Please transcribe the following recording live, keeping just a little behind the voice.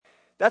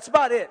that's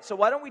about it. So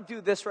why don't we do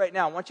this right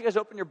now? Why don't you guys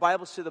open your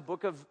Bibles to the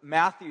book of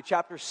Matthew,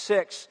 chapter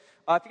 6.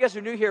 If you guys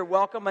are new here,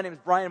 welcome. My name is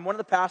Brian. I'm one of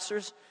the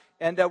pastors.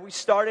 And we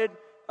started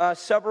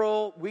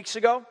several weeks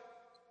ago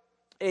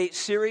a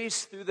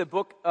series through the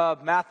book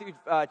of Matthew,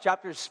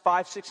 chapters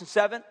 5, 6, and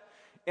 7.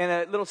 In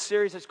a little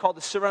series that's called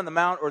the Sermon on the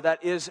Mount, or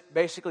that is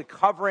basically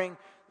covering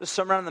the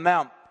Sermon on the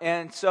Mount.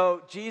 And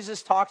so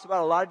Jesus talks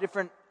about a lot of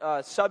different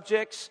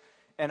subjects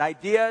and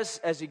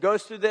ideas as he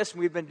goes through this. And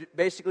we've been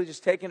basically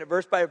just taking it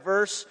verse by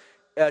verse,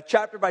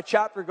 chapter by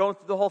chapter, going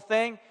through the whole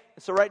thing.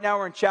 And so right now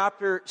we're in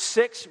chapter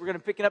 6. We're going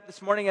to pick it up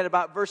this morning at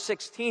about verse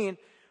 16.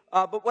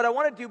 But what I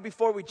want to do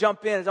before we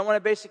jump in is I want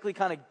to basically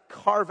kind of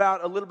carve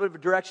out a little bit of a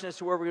direction as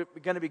to where we're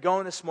going to be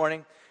going this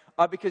morning.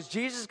 Because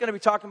Jesus is going to be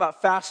talking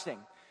about fasting.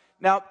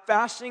 Now,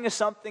 fasting is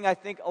something I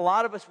think a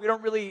lot of us, we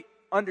don't really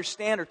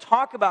understand or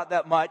talk about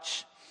that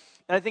much.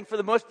 And I think for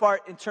the most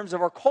part, in terms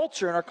of our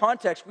culture and our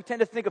context, we tend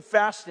to think of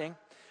fasting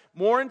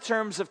more in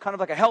terms of kind of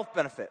like a health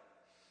benefit.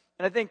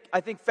 And I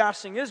think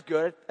fasting is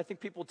good. I think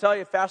people tell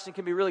you fasting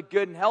can be really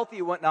good and healthy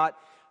and whatnot.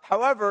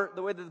 However,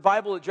 the way that the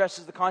Bible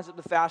addresses the concept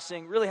of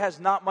fasting really has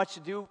not much to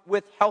do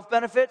with health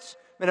benefits.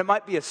 I mean, it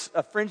might be a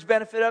fringe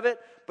benefit of it,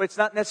 but it's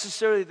not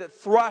necessarily the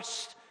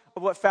thrust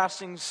of what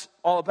fasting's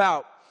all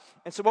about.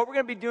 And so what we're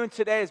going to be doing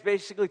today is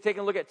basically taking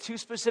a look at two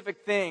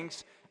specific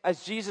things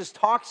as Jesus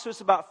talks to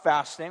us about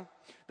fasting.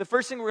 The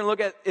first thing we're going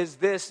to look at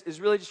is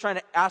really just trying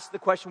to ask the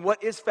question,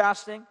 what is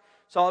fasting?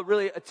 So I'll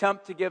really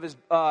attempt to give as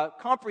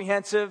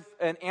comprehensive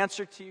an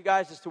answer to you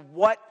guys as to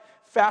what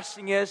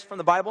fasting is from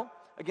the Bible.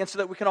 Again, so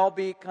that we can all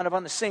be kind of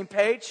on the same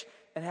page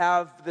and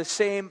have the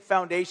same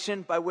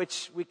foundation by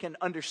which we can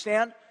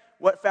understand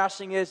what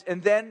fasting is.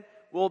 And then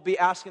we'll be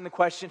asking the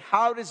question,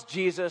 how does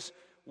Jesus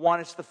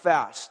want us to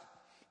fast?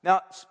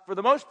 Now, for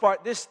the most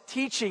part, this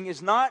teaching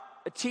is not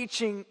a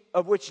teaching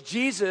of which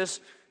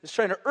Jesus is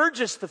trying to urge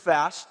us to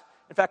fast.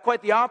 In fact,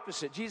 quite the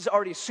opposite. Jesus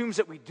already assumes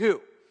that we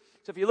do.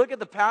 So if you look at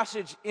the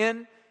passage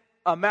in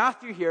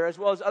Matthew here, as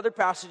well as other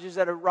passages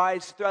that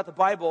arise throughout the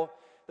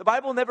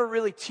Bible never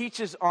really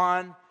teaches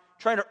on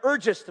trying to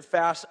urge us to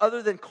fast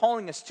other than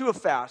calling us to a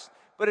fast.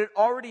 But it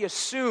already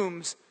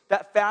assumes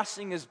that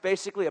fasting is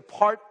basically a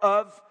part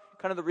of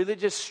kind of the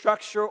religious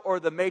structure or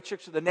the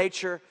matrix or the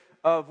nature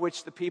of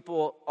which the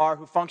people are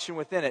who function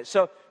within it.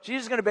 So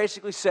Jesus is going to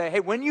basically say, hey,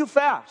 when you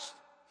fast,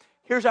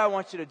 here's how I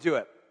want you to do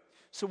it.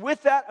 So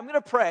with that, I'm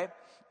going to pray,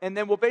 and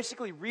then we'll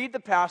basically read the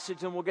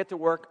passage and we'll get to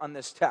work on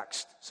this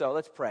text. So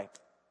let's pray.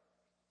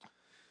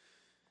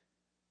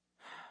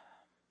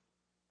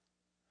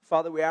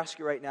 Father, we ask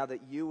you right now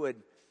that you would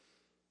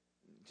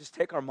just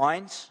take our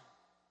minds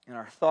and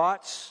our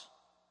thoughts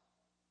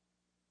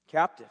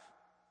captive.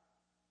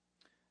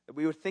 That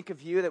we would think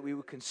of you, that we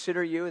would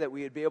consider you, that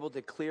we would be able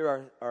to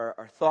clear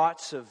our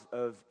thoughts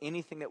of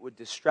anything that would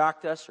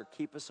distract us or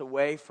keep us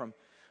away from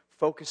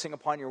focusing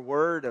upon your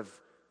word, of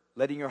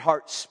letting your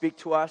heart speak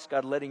to us,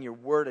 God, letting your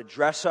word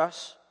address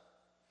us.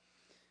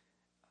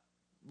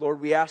 Lord,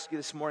 we ask you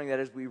this morning that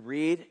as we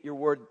read your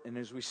word and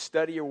as we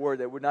study your word,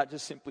 that it would not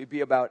just simply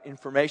be about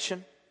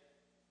information,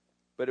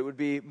 but it would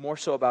be more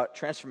so about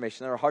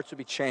transformation, that our hearts would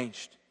be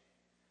changed.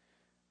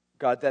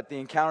 God, that the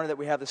encounter that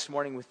we have this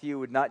morning with you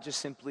would not just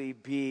simply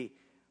be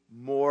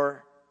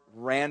more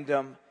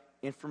random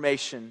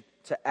information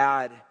to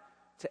add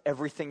to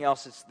everything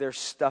else that's there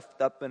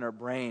stuffed up in our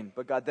brain.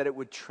 But God, that it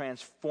would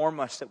transform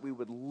us, that we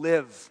would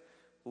live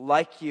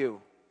like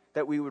you,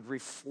 that we would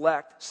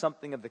reflect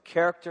something of the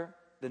character,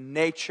 the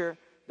nature,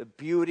 the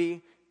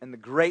beauty, and the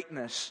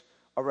greatness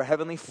of our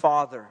Heavenly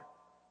Father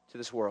to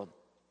this world.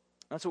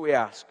 That's what we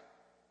ask.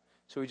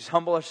 So we just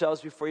humble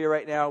ourselves before you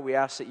right now. We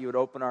ask that you would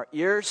open our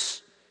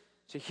ears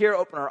to hear,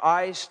 open our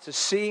eyes to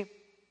see,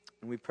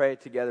 and we pray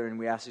it together, and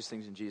we ask these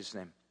things in Jesus'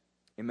 name.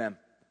 Amen.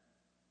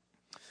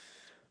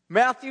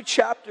 Matthew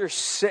chapter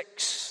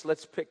 6.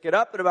 Let's pick it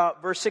up at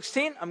about verse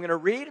 16. I'm going to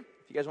read. If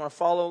you guys want to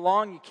follow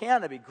along, you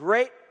can. That'd be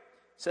great. It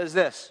says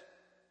this.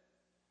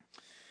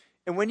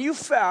 And when you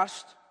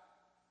fast,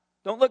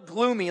 don't look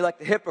gloomy like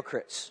the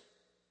hypocrites,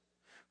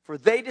 for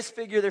they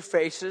disfigure their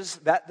faces,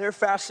 that their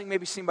fasting may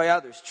be seen by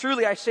others.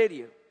 Truly, I say to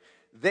you,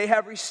 they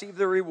have received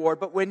their reward.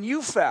 But when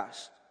you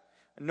fast,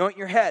 anoint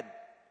your head,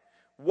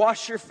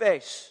 wash your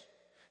face,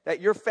 that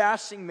your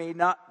fasting may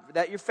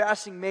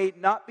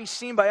not be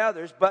seen by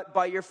others, but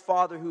by your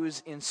Father who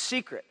is in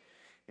secret.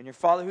 And your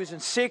Father who is in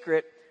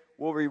secret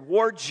will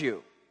reward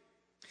you.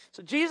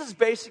 So Jesus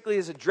basically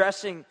is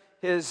addressing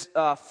his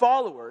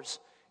followers,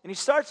 and he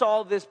starts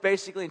all of this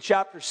basically in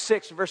chapter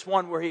 6, verse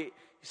 1, where he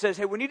says,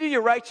 hey, when you do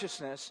your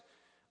righteousness,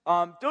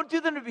 don't do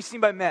them to be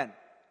seen by men,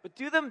 but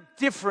do them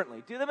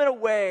differently. Do them in a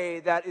way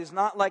that is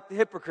not like the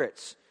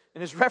hypocrites.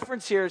 And his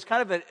reference here is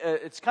kind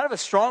of a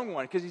strong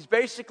one, because he's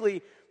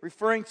basically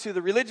referring to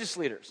the religious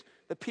leaders,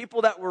 the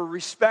people that were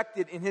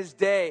respected in his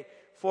day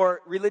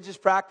for religious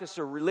practice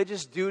or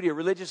religious duty or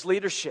religious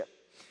leadership.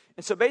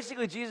 And so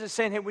basically Jesus is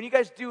saying, hey, when you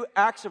guys do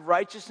acts of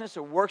righteousness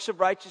or works of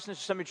righteousness,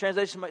 or some of your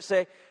translations might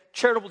say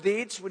charitable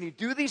deeds, when you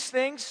do these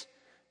things,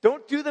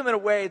 don't do them in the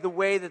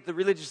way that the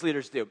religious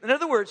leaders do. In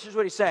other words, here's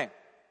what he's saying.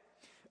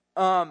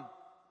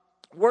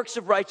 works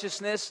of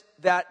righteousness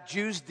that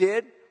Jews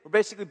did were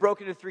basically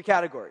broken into three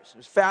categories.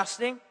 There's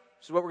fasting,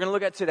 which is what we're going to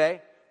look at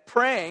today,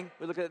 praying,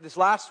 we looked at this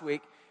last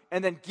week,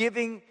 and then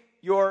giving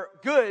your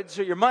goods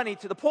or your money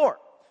to the poor.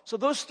 So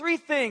those three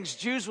things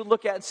Jews would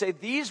look at and say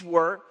these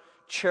were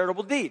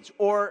charitable deeds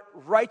or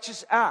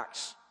righteous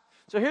acts.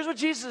 So here's what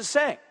Jesus is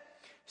saying.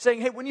 He's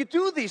saying, hey, when you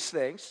do these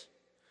things,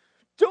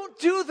 don't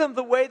do them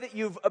the way that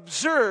you've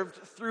observed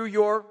through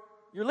your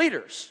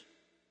leaders.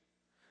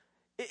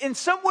 In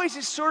some ways,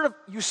 he's sort of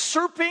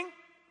usurping,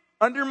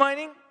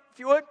 undermining, if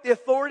you would, the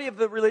authority of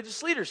the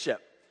religious leadership.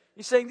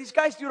 He's saying these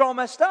guys do it all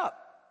messed up.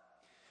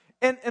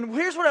 And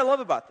here's what I love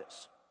about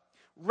this.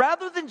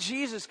 Rather than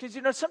Jesus,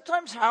 because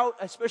sometimes how,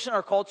 especially in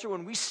our culture,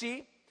 when we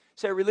see,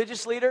 say, a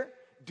religious leader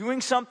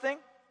doing something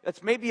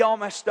that's maybe all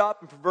messed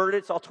up and perverted,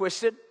 it's all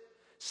twisted,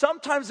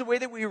 sometimes the way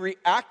that we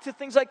react to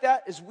things like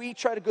that is we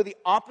try to go the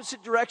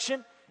opposite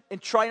direction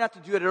and try not to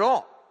do it at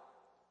all,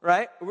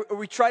 right? Or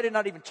we try to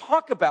not even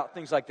talk about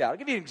things like that. I'll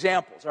give you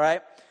examples, all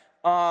right?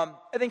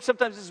 I think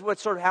sometimes this is what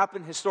sort of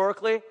happened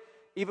historically,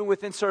 even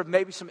within sort of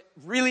maybe some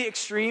really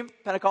extreme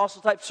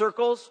Pentecostal-type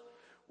circles,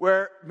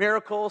 where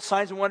miracles,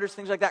 signs and wonders,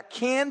 things like that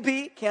can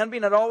be,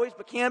 not always,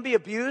 but can be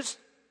abused.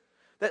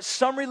 That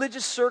some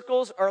religious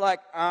circles are like,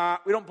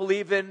 we don't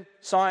believe in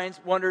signs,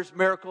 wonders,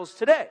 miracles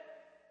today.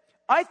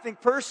 I think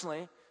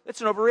personally,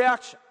 it's an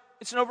overreaction.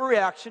 It's an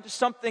overreaction to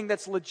something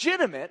that's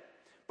legitimate,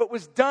 but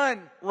was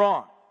done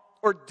wrong,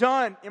 or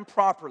done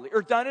improperly,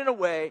 or done in a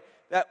way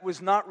that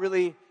was not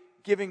really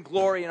giving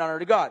glory and honor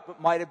to God,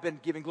 but might have been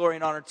giving glory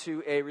and honor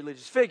to a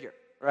religious figure,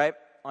 right,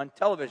 on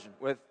television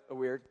with a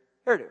weird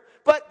hairdo.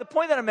 But the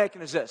point that I'm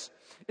making is this,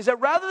 is that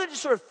rather than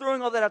just sort of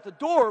throwing all that out the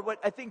door, what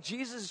I think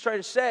Jesus is trying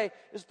to say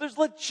is there's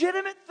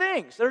legitimate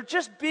things that are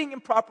just being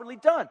improperly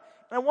done. And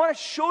I want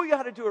to show you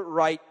how to do it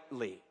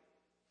rightly.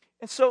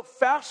 And so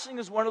fasting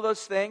is one of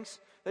those things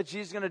that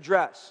Jesus is going to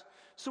address.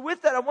 So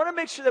with that, I want to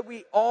make sure that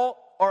we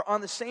all are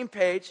on the same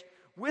page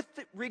with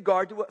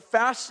regard to what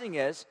fasting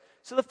is.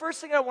 So the first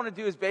thing I want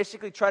to do is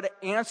basically try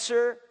to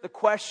answer the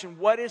question,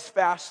 what is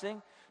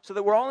fasting? So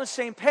that we're all on the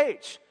same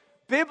page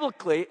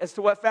biblically as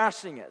to what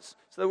fasting is.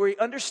 So that we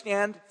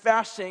understand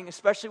fasting,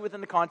 especially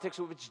within the context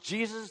of which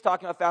Jesus is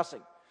talking about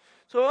fasting.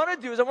 So what I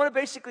want to do is I want to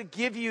basically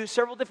give you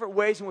several different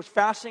ways in which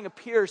fasting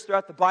appears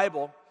throughout the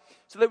Bible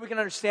so that we can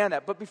understand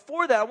that. But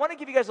before that, I want to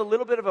give you guys a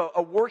little bit of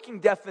a working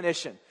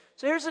definition.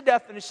 So here's a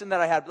definition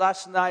that I had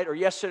last night or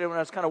yesterday when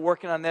I was kind of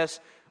working on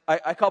this.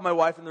 I called my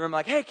wife in the room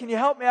like, hey, can you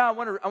help me out?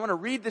 I want to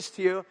read this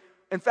to you.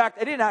 In fact,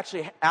 I didn't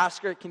actually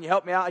ask her, can you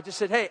help me out? I just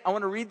said, hey, I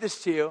want to read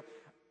this to you.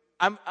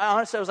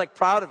 Honestly, I was like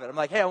proud of it. I'm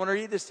like, hey, I want to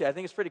read this to you. I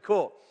think it's pretty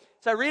cool.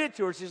 So I read it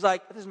to her. She's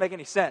like, it doesn't make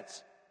any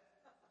sense.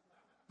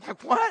 I'm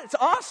like, what? It's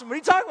awesome. What are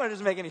you talking about? It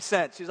doesn't make any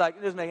sense. She's like,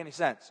 it doesn't make any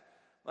sense.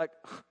 I'm like,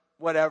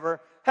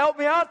 whatever. Help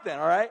me out then,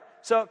 all right?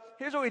 So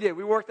here's what we did.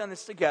 We worked on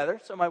this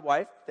together. So my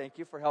wife, thank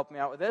you for helping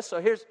me out with this.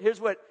 So here's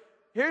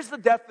the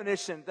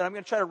definition that I'm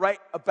going to try to write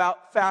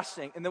about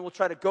fasting, and then we'll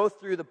try to go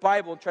through the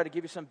Bible and try to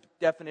give you some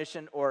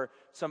definition or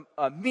some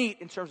meat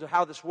in terms of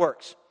how this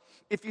works.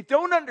 If you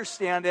don't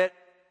understand it,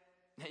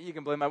 you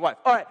can blame my wife.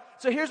 All right,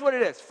 so here's what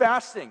it is.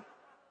 Fasting,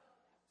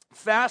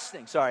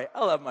 sorry.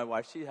 I love my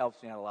wife. She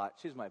helps me out a lot.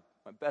 She's my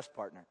best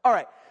partner. All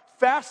right,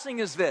 fasting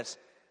is this: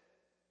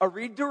 a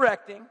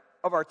redirecting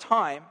of our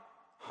time,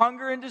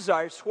 hunger, and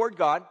desires toward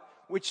God,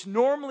 which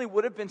normally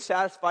would have been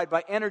satisfied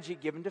by energy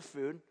given to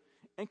food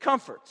and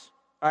comforts.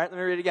 All right, let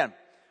me read it again.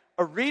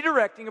 A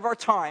redirecting of our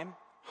time,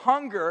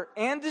 hunger,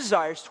 and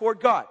desires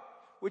toward God,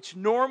 which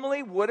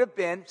normally would have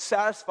been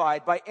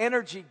satisfied by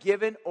energy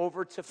given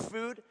over to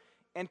food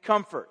and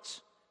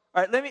comforts.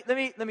 All right,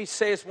 let me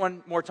say this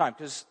one more time,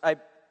 because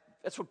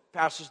that's what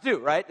pastors do,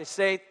 right? They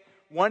say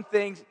one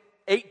thing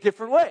 8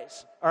 different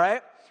ways, all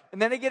right? And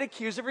then they get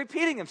accused of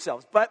repeating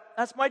themselves, but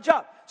that's my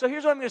job. So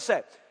here's what I'm going to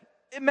say.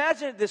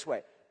 Imagine it this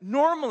way.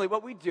 Normally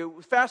what we do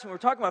with fasting, when we're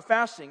talking about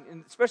fasting,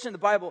 and especially in the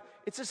Bible,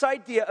 it's this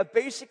idea of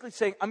basically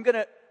saying, I'm going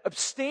to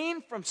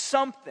abstain from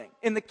something.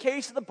 In the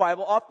case of the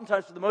Bible,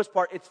 oftentimes for the most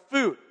part, it's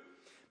food.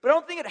 But I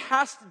don't think it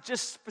has to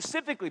just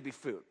specifically be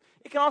food.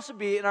 It can also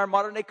be, in our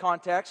modern day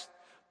context,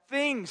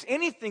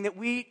 anything that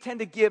we tend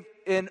to give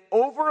an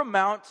over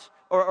amount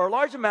or a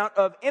large amount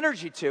of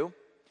energy to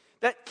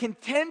that can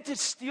tend to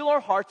steal our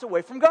hearts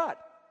away from God.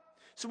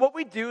 So what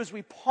we do is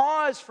we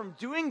pause from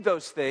doing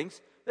those things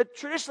that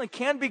traditionally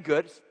can be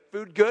good.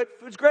 Food's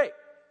great.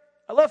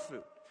 I love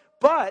food.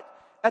 But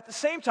at the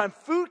same time,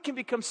 food can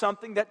become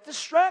something that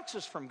distracts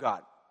us from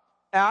God,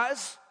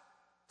 as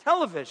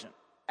television,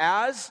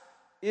 as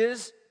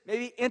is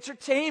maybe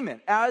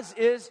entertainment, as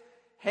is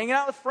hanging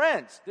out with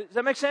friends. Does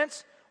that make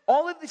sense?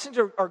 All of these things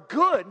are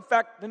good. In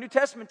fact, the New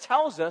Testament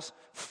tells us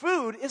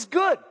food is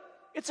good.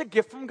 It's a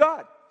gift from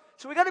God.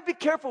 So we got to be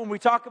careful when we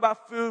talk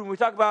about food, when we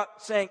talk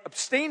about saying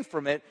abstain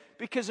from it,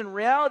 because in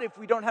reality, if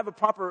we don't have a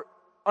proper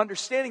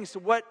understanding as to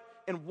what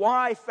and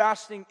why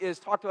fasting is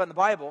talked about in the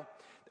Bible,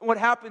 what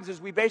happens is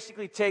we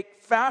basically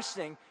take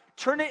fasting,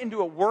 turn it into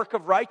a work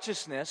of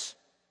righteousness,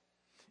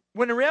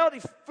 when in reality,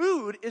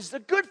 food is the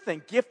good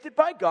thing, gifted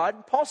by God,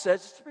 and Paul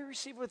says it's to be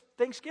received with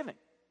thanksgiving.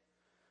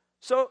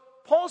 So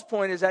Paul's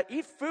point is that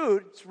eat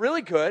food, it's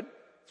really good,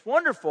 it's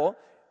wonderful,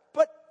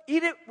 but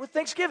eat it with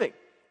thanksgiving.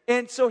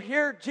 And so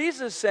here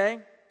Jesus is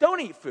saying,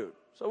 don't eat food.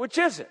 So which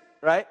is it,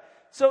 right?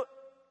 So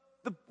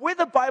the way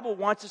the Bible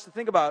wants us to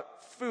think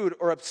about food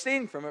or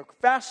abstaining from it,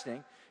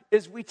 fasting,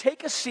 is we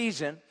take a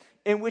season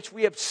in which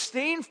we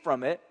abstain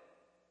from it,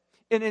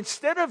 and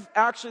instead of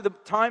actually the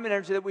time and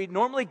energy that we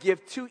normally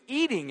give to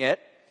eating it,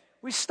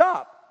 we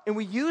stop. And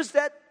we use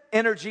that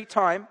energy,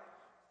 time,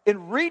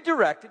 and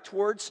redirect it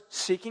towards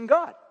seeking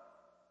God.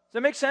 Does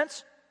that make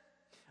sense?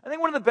 I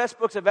think one of the best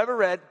books I've ever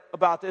read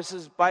about this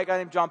is by a guy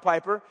named John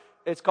Piper.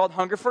 It's called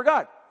Hunger for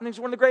God. I think it's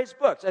one of the greatest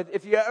books.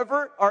 If you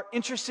ever are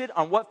interested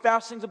on what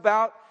fasting's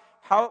about,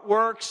 how it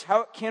works,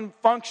 how it can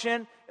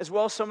function, as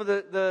well as some of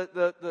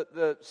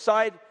the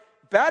side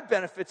bad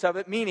benefits of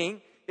it,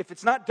 meaning if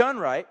it's not done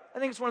right, I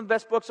think it's one of the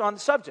best books on the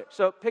subject.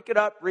 So pick it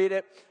up, read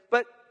it.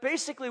 But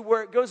basically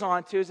where it goes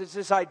on to is it's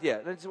this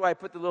idea. That's why I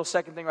put the little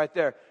second thing right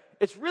there.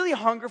 It's really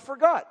hunger for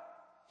God.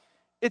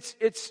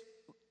 It's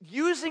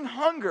using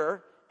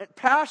hunger and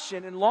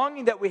passion and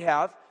longing that we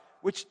have,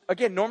 which,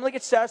 again, normally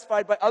gets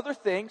satisfied by other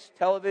things,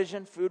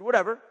 television, food,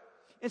 whatever,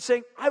 and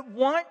saying, I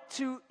want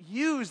to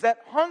use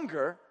that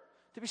hunger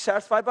to be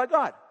satisfied by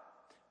God,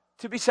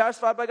 to be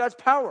satisfied by God's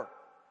power,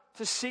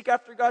 to seek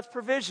after God's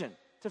provision,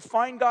 to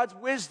find God's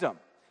wisdom.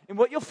 And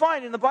what you'll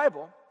find in the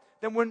Bible,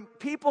 that when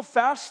people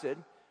fasted,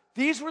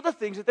 these were the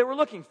things that they were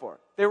looking for.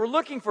 They were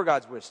looking for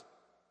God's wisdom.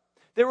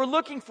 They were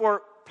looking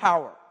for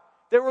power.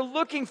 They were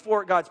looking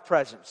for God's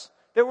presence.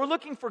 They were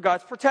looking for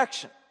God's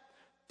protection.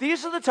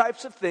 These are the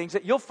types of things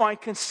that you'll find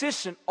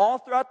consistent all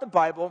throughout the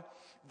Bible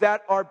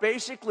that are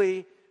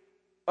basically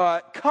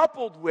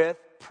coupled with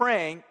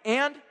praying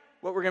and,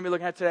 what we're going to be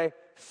looking at today,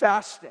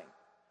 fasting.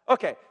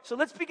 Okay, so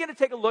let's begin to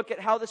take a look at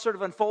how this sort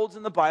of unfolds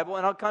in the Bible,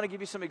 and I'll kind of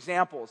give you some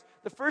examples.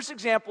 The first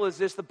example is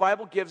this. The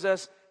Bible gives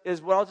us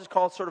is what I'll just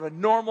call sort of a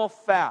normal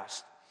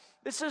fast.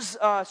 This is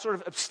sort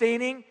of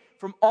abstaining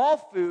from all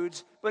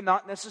foods, but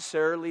not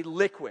necessarily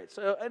liquid.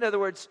 So in other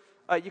words,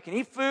 you can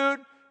eat food,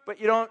 but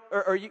you don't,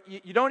 or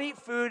you don't eat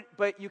food,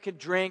 but you can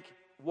drink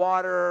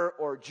water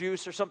or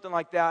juice or something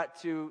like that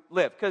to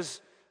live.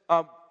 Because,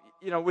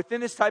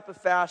 within this type of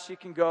fast, you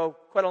can go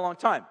quite a long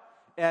time,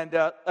 and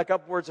like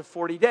upwards of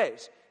 40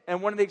 days.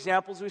 And one of the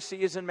examples we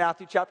see is in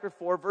Matthew chapter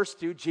 4, verse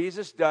 2.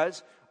 Jesus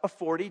does a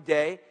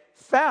 40-day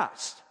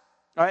fast,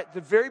 all right,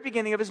 the very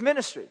beginning of his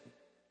ministry. It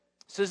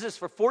says this,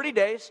 for 40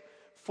 days,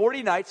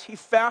 40 nights, he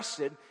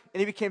fasted, and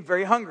he became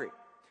very hungry.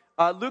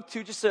 Luke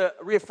 2, just to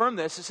reaffirm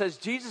this, it says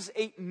Jesus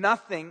ate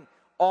nothing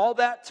all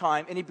that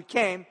time, and he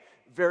became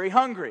very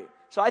hungry.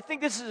 So I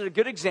think this is a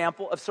good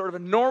example of sort of a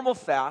normal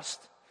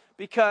fast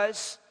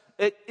because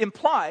it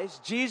implies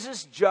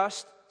Jesus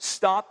just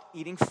stopped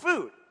eating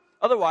food.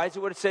 Otherwise,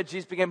 it would have said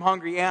Jesus became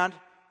hungry and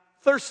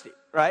thirsty,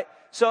 right?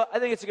 So I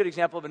think it's a good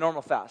example of a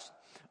normal fast.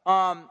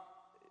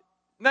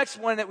 Next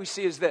one that we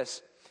see is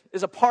this,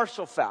 is a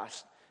partial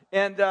fast.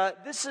 And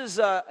this is,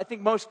 I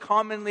think, most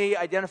commonly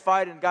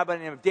identified in a guy by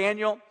the name of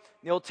Daniel in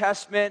the Old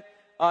Testament.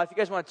 If you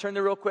guys want to turn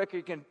there real quick,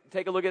 you can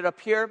take a look at it up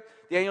here.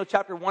 Daniel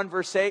chapter 1,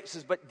 verse 8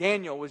 says, but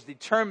Daniel was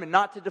determined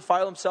not to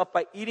defile himself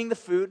by eating the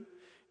food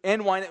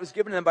and wine that was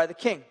given him by the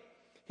king.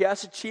 He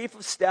asked the chief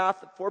of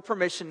staff for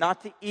permission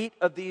not to eat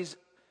of these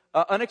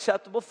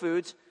unacceptable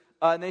foods.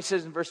 And then he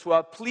says in verse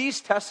 12,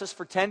 please test us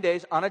for 10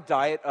 days on a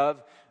diet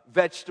of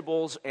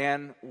vegetables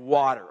and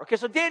water. Okay,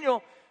 so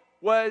Daniel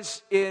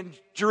was in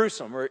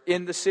Jerusalem, or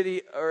in the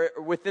city, or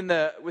within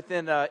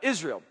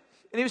Israel.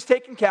 And he was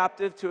taken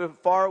captive to a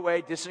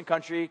faraway, distant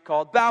country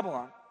called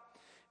Babylon.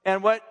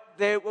 And what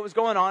was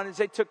going on is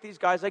they took these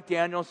guys like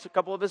Daniel, a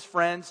couple of his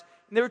friends,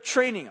 and they were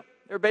training them.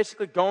 They were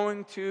basically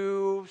going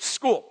to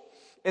school.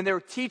 And they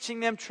were teaching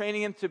them,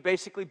 training them to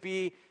basically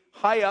be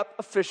high-up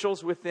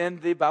officials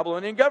within the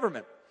Babylonian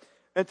government.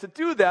 And to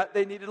do that,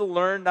 they needed to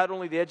learn not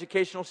only the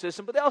educational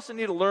system, but they also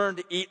needed to learn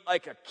to eat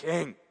like a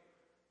king.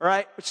 All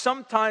right? Which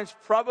sometimes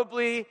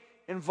probably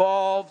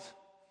involved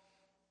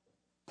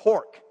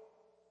pork.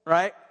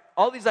 Right?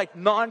 All these like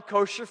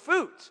non-kosher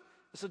foods.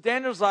 So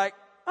Daniel's like,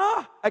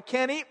 I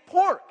can't eat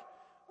pork.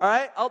 All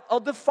right? I'll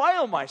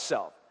defile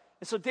myself.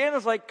 And so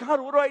Daniel's like,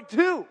 God, what do I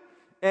do?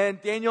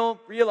 And Daniel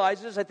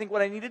realizes, I think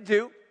what I need to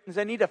do is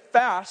I need to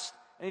fast.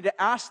 I need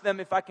to ask them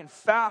if I can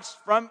fast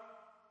from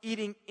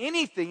eating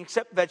anything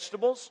except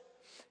vegetables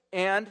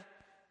and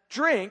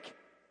drink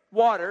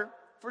water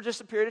for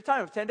just a period of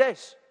time of 10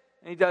 days.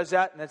 And he does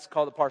that, and that's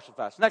called a partial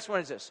fast. Next one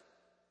is this.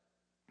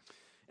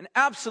 An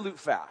absolute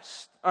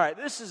fast. All right,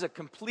 this is a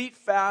complete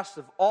fast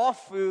of all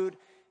food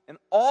and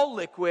all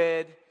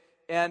liquid.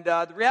 And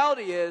the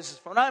reality is,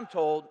 from what I'm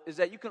told, is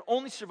that you can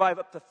only survive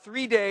up to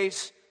 3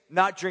 days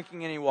not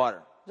drinking any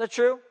water. Is that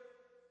true?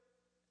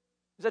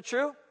 Is that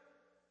true?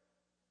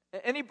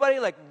 Anybody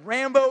like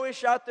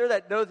Rambo-ish out there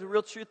that knows the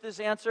real truth of this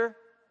answer?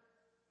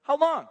 How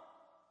long?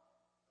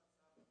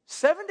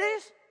 7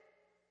 days?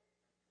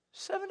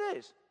 7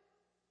 days.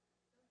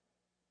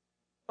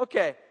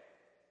 Okay.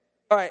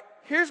 All right.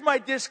 Here's my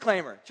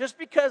disclaimer. Just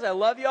because I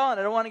love y'all and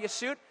I don't want to get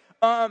sued,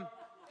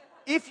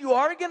 if you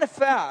are going to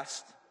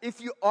fast,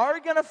 if you are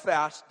going to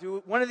fast,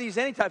 do one of these,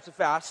 any types of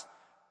fast,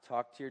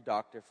 talk to your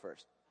doctor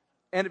first.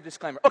 End of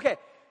disclaimer. Okay.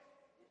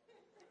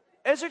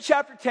 Ezra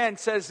chapter 10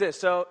 says this.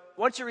 So,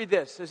 once you read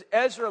this, it says,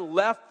 Ezra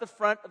left the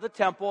front of the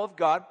temple of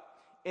God,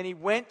 and he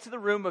went to the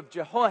room of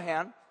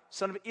Jehohanan,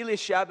 son of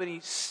Eliashib, and he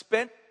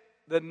spent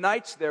the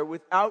nights there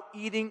without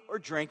eating or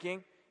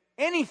drinking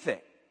anything.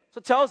 So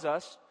it tells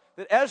us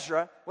that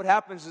Ezra, what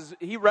happens is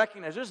he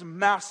recognizes there's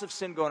massive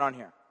sin going on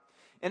here.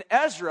 And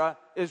Ezra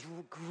is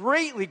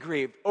greatly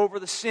grieved over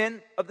the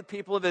sin of the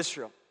people of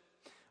Israel.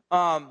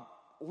 A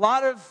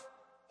lot of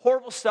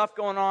horrible stuff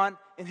going on.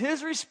 And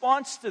his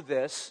response to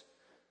this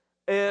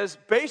is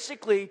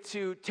basically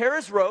to tear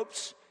his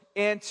ropes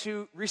and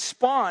to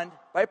respond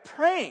by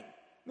praying.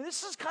 I mean,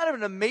 this is kind of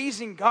an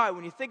amazing guy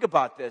when you think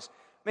about this.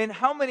 I mean,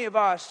 how many of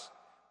us,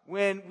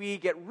 when we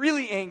get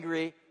really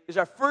angry, is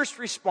our first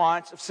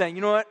response of saying,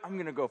 you know what, I'm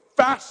going to go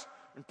fast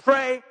and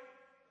pray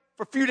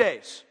for a few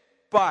days.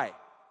 Bye.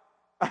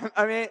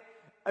 I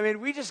mean,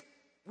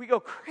 we go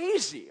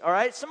crazy, all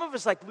right? Some of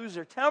us like lose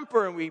our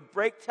temper and we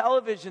break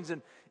televisions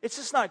and it's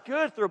just not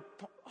good. Throw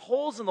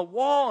holes in the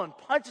wall and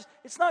punches.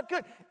 It's not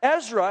good.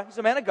 Ezra, he's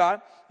a man of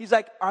God. He's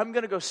like, I'm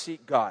going to go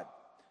seek God.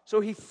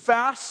 So he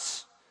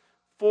fasts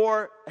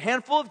for a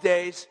handful of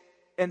days,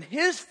 and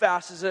his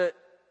fast is an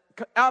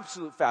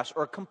absolute fast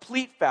or a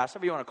complete fast,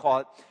 however you want to call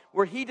it,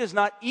 where he does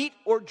not eat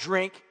or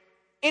drink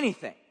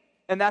anything.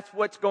 And that's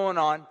what's going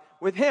on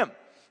with him.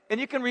 And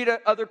you can read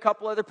a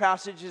couple other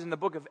passages in the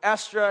book of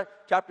Esther,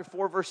 chapter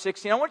 4, verse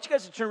 16. I want you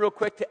guys to turn real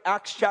quick to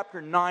Acts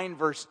chapter 9,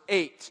 verse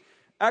 8.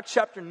 Acts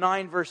chapter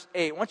 9, verse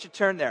 8. I want you to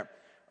turn there.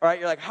 All right,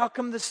 you're like, how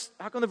come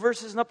the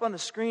verse isn't up on the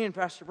screen,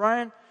 Pastor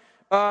Brian?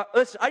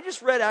 Listen, I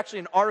just read actually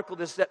an article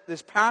this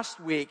past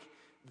week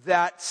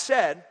that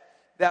said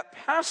that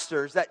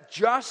pastors that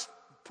just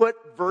put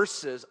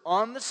verses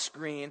on the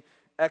screen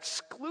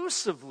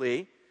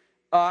exclusively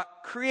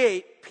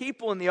create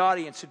people in the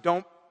audience who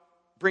don't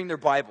bring their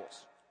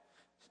Bibles.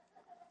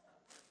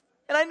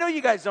 And I know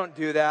you guys don't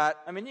do that.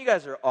 I mean, you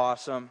guys are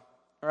awesome,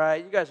 all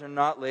right? You guys are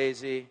not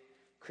lazy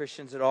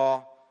Christians at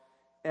all.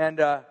 And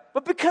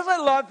but because I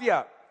love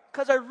you,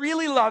 because I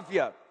really love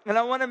you, and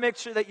I want to make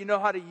sure that you know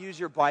how to use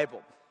your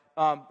Bible,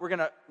 we're going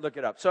to look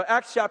it up. So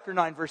Acts chapter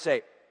 9, verse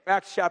 8.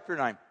 Acts chapter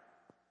 9,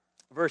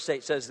 verse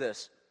 8 says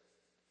this.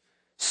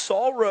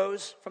 Saul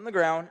rose from the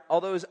ground.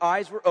 Although his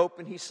eyes were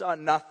open, he saw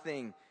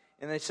nothing.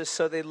 And it says,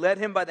 so they led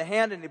him by the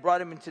hand, and they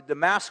brought him into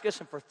Damascus.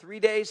 And for 3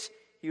 days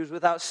he was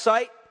without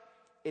sight,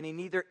 and he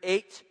neither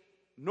ate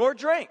nor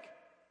drank.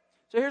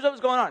 So here's what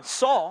was going on.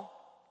 Saul,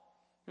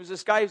 who's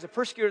this guy who's a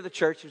persecutor of the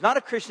church, who's not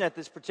a Christian at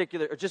this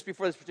particular, or just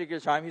before this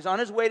particular time. He's on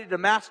his way to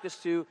Damascus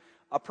to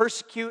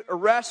persecute,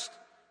 arrest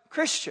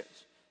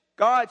Christians.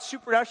 God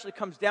supernaturally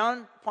comes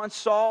down upon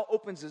Saul,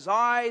 opens his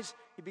eyes.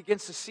 He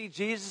begins to see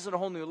Jesus in a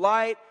whole new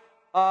light.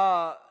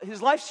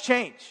 His life's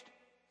changed.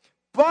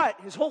 But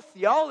his whole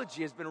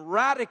theology has been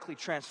radically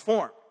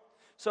transformed.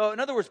 So in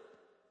other words,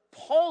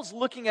 Paul's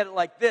looking at it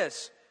like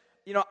this.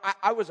 You know,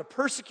 I was a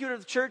persecutor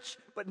of the church,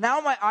 but now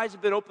my eyes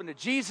have been opened to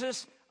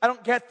Jesus. I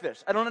don't get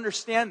this. I don't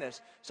understand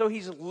this. So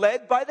he's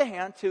led by the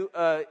hand to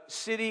a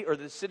city, or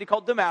the city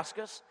called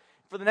Damascus.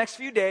 For the next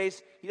few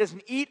days, he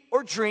doesn't eat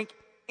or drink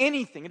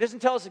anything. It doesn't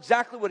tell us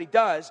exactly what he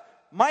does.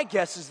 My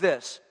guess is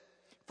this.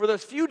 For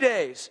those few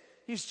days,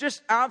 he's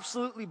just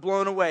absolutely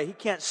blown away. He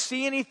can't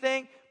see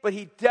anything, but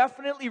he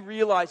definitely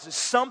realizes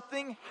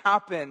something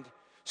happened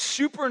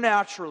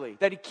supernaturally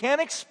that he can't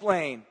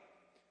explain.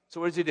 So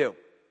what does he do?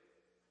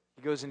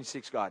 He goes and he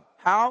seeks God.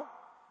 How?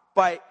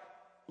 By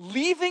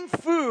leaving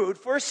food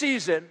for a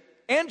season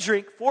and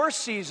drink for a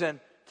season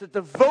to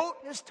devote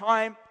his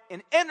time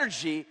and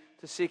energy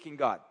to seeking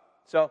God.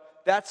 So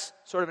that's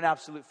sort of an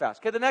absolute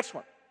fast. Okay, the next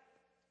one.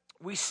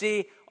 We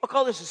see, I'll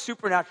call this a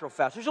supernatural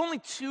fast. There's only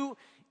 2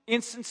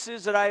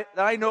 instances that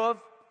I know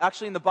of,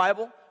 actually in the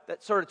Bible,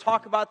 that sort of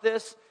talk about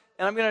this.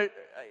 And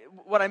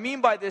what I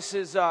mean by this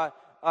is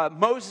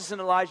Moses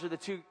and Elijah are the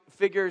 2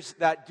 figures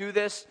that do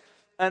this.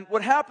 And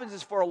what happens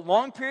is, for a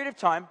long period of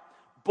time,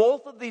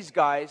 both of these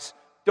guys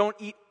don't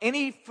eat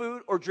any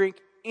food or drink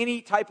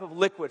any type of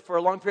liquid for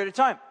a long period of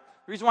time.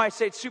 The reason why I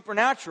say it's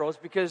supernatural is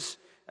because,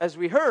 as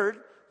we heard,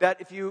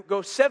 that if you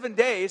go 7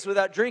 days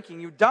without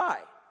drinking, you die.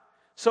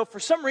 So for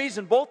some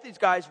reason, both these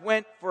guys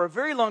went for a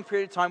very long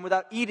period of time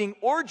without eating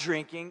or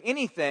drinking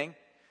anything,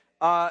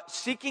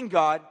 seeking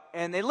God,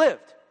 and they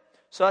lived.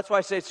 So that's why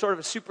I say it's sort of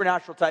a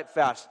supernatural type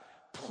fast.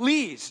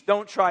 Please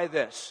don't try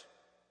this.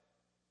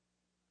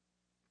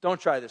 Don't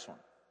try this one,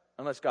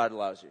 unless God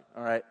allows you,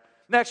 all right?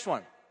 Next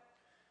one.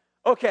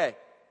 Okay,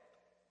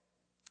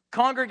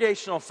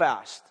 congregational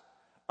fast.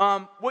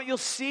 What you'll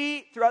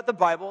see throughout the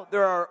Bible,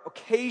 there are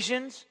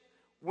occasions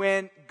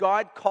when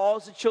God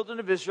calls the children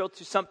of Israel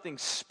to something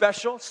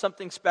special,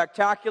 something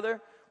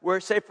spectacular, where,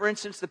 say, for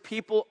instance, the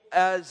people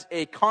as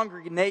a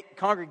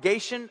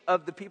congregation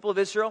of the people of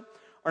Israel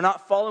are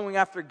not following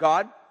after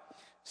God.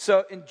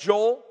 So in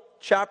Joel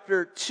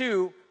chapter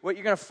 2, what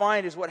you're going to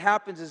find is what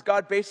happens is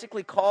God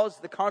basically calls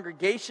the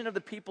congregation of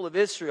the people of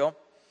Israel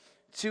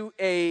to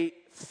a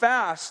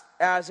fast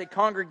as a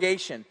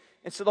congregation.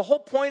 And so the whole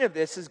point of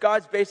this is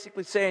God's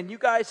basically saying, you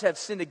guys have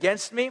sinned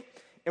against me,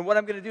 and what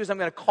I'm going to do is I'm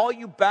going to call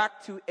you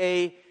back to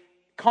a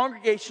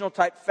congregational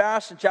type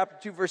fast. In chapter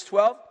 2, verse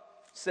 12, it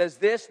says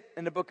this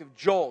in the book of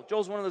Joel.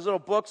 Joel's one of those little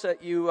books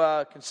that you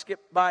can skip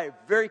by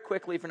very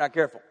quickly if you're not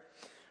careful.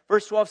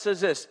 Verse 12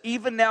 says this,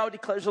 even now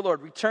declares the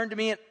Lord, return to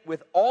me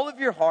with all of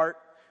your heart,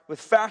 with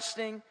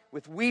fasting,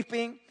 with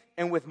weeping,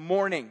 and with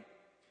mourning.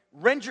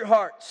 Rend your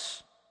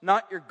hearts,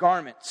 not your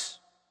garments.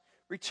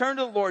 Return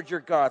to the Lord your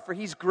God, for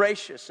he's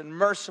gracious and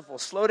merciful,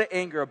 slow to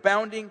anger,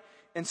 abounding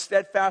in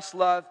steadfast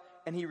love,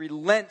 and he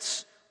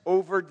relents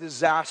over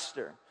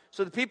disaster.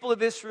 So the people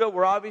of Israel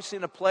were obviously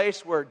in a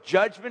place where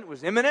judgment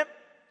was imminent.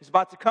 It's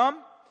about to come.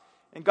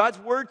 And God's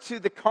word to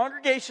the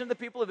congregation of the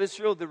people of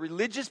Israel, the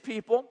religious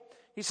people,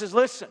 he says,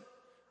 listen,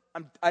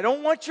 I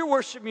don't want your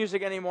worship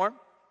music anymore.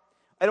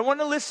 I don't want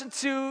to listen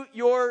to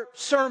your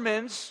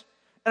sermons.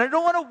 And I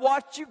don't want to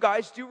watch you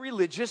guys do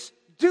religious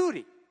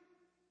duty.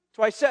 That's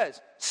why he says,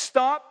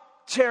 stop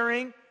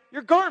tearing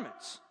your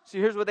garments. See,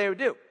 here's what they would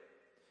do.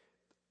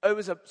 It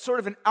was a sort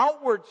of an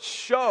outward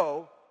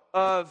show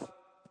of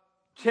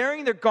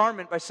tearing their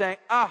garment by saying,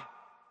 our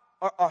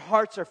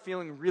hearts are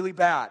feeling really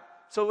bad.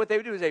 So what they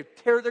would do is they would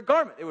tear their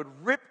garment. They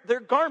would rip their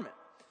garment.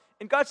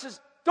 And God says,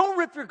 don't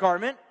rip your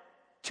garment.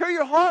 Tear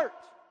your heart.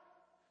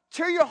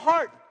 Tear your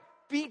heart.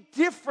 Be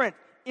different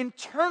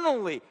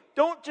internally.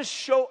 Don't just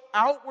show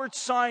outward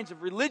signs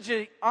of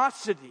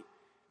religiosity.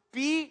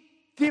 Be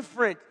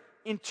different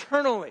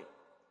internally.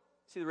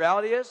 See, the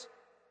reality is,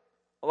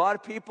 a lot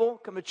of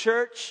people come to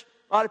church,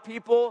 a lot of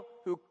people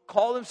who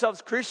call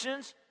themselves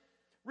Christians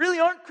really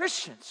aren't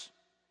Christians.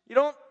 You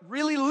don't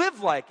really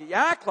live like it. You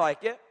act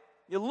like it.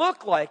 You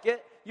look like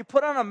it. You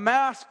put on a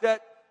mask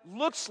that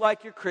looks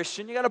like you're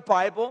Christian. You got a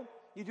Bible.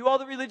 You do all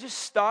the religious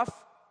stuff,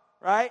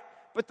 right?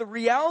 But the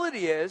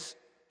reality is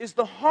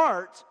the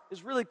heart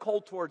is really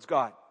cold towards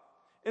God.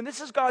 And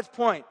this is God's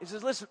point. He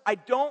says, listen, I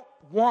don't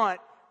want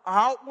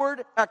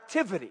outward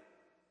activity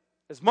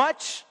as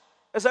much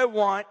as I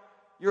want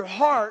your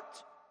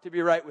heart to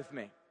be right with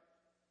me.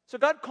 So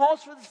God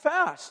calls for this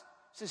fast.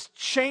 He says,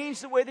 change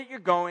the way that you're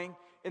going,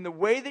 and the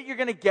way that you're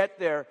going to get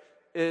there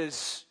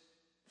is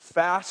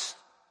fast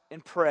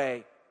and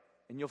pray,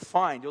 and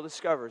you'll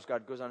discover, as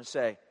God goes on to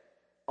say,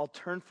 I'll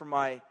turn from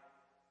my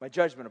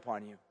judgment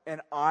upon you,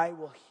 and I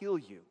will heal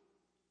you.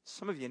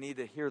 Some of you need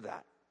to hear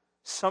that.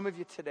 Some of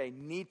you today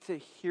need to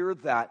hear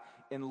that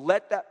and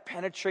let that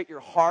penetrate your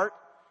heart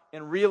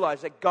and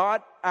realize that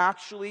God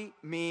actually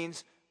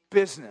means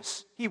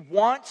business. He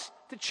wants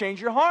to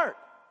change your heart.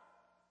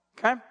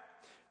 Okay?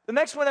 The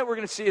next one that we're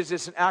going to see is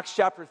this in Acts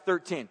chapter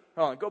 13.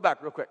 Hold on, go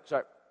back real quick.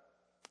 Sorry.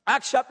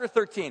 Acts chapter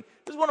 13.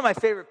 This is one of my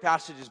favorite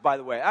passages, by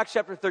the way. Acts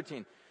chapter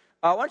 13.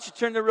 Why don't you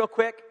turn there real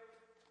quick?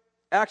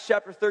 Acts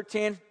chapter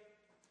 13.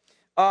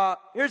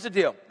 Here's the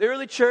deal. The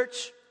early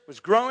church was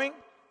growing.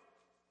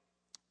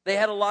 They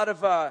had a lot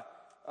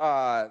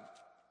of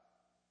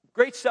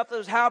great stuff that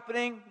was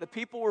happening. The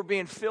people were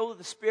being filled with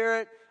the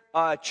Spirit.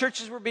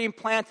 Churches were being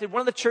planted.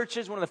 One of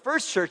the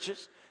first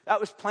churches that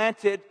was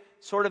planted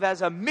sort of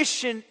as a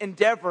mission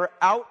endeavor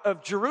out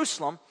of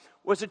Jerusalem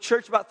was a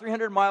church about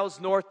 300 miles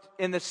north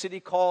in the city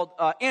called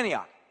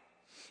Antioch.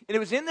 And it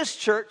was in this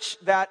church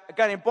that a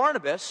guy named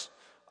Barnabas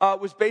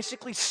was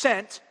basically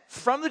sent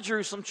from the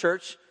Jerusalem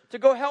church to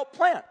go help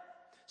plant.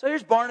 So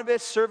here's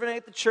Barnabas serving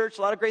at the church.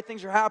 A lot of great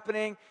things are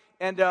happening.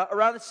 And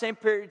around the same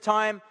period of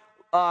time,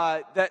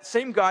 that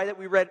same guy that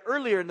we read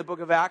earlier in the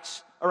book of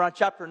Acts, around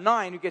chapter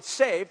 9, who gets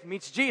saved,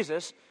 meets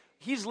Jesus.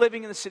 He's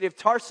living in the city of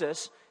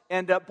Tarsus.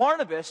 And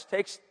Barnabas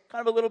takes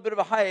kind of a little bit of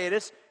a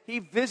hiatus. He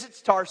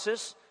visits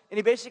Tarsus, and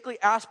he basically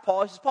asks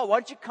Paul, he says, Paul, why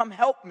don't you come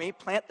help me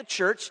plant the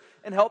church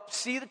and help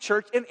see the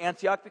church in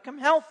Antioch become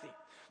healthy?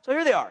 So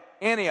here they are,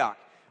 Antioch,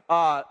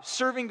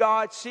 serving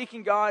God,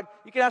 seeking God.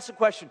 You can ask the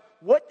question,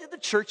 what did the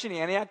church in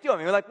Antioch do? I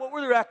mean, what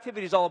were their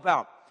activities all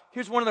about?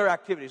 Here's one of their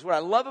activities. What I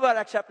love about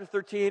Acts chapter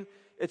 13,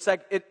 it's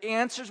like it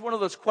answers one of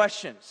those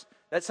questions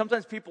that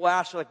sometimes people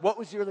ask, like, what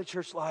was the early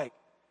church like?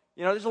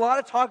 You know, there's a lot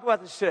of talk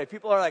about this today.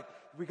 People are like,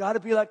 we got to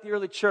be like the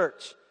early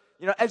church.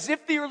 You know, as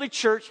if the early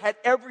church had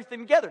everything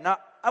together. Now,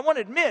 I want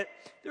to admit,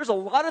 there's a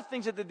lot of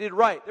things that they did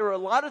right. There were a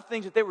lot of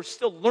things that they were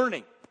still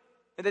learning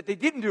and that they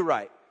didn't do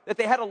right, that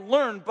they had to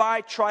learn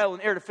by trial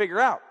and error to figure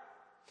out.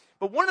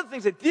 But one of the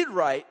things they did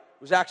right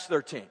was Acts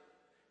 13.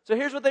 So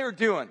here's what they were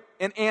doing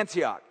in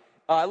Antioch.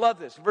 I love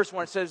this. In verse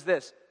 1, it says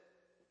this.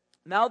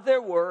 Now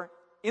there were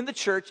in the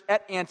church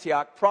at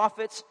Antioch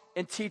prophets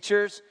and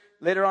teachers.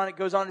 Later on, it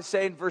goes on to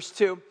say in verse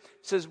 2, it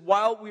says,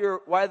 while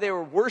they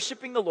were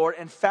worshiping the Lord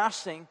and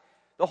fasting,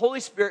 the Holy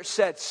Spirit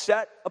said,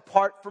 set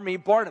apart for me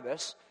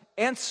Barnabas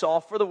and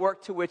Saul for the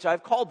work to which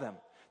I've called them.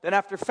 Then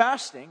after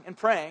fasting and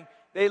praying,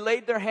 they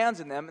laid their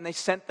hands on them and they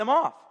sent them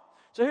off.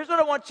 So here's what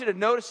I want you to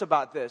notice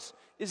about this,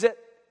 is that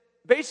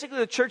basically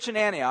the church in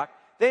Antioch,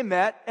 they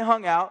met, they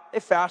hung out, they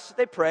fasted,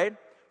 they prayed.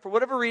 For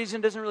whatever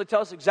reason, doesn't really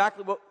tell us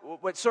exactly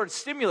what sort of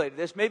stimulated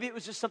this. Maybe it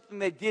was just something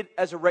they did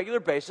as a regular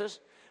basis.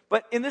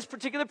 But in this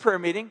particular prayer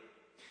meeting,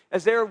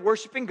 as they were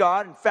worshiping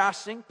God and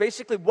fasting,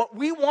 basically what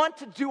we want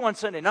to do on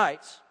Sunday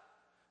nights,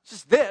 It's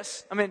just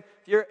this. I mean,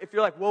 if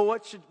you're like, well,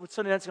 what's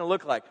Sunday night's going to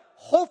look like?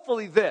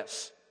 Hopefully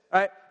this,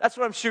 right? That's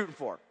what I'm shooting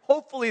for.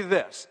 Hopefully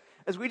this.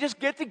 As we just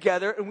get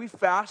together and we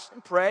fast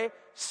and pray,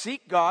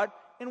 seek God,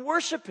 and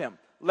worship Him.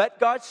 Let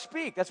God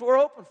speak. That's what we're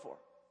hoping for.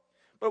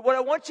 But what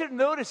I want you to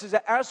notice is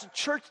that as the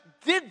church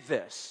did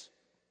this,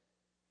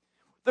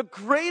 the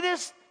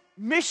greatest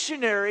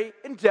missionary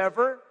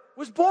endeavor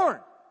was born.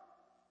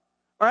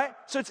 All right?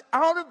 So it's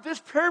out of this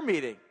prayer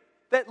meeting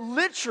that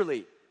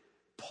literally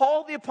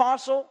Paul the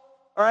Apostle,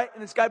 all right,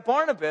 and this guy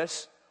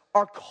Barnabas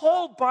are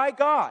called by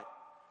God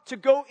to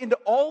go into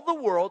all the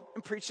world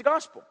and preach the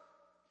gospel.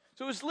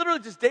 So it was literally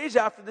just days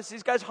after this,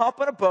 these guys hop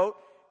on a boat,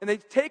 and they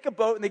take a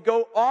boat and they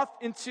go off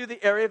into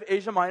the area of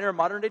Asia Minor,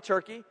 modern-day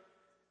Turkey,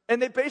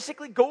 and they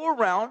basically go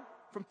around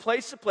from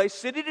place to place,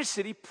 city to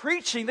city,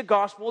 preaching the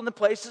gospel in the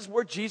places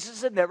where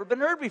Jesus had never been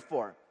heard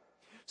before.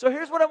 So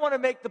here's what I want to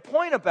make the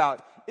point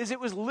about, is it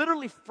was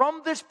literally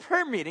from this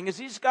prayer meeting, as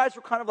these guys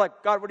were kind of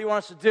like, God, what do you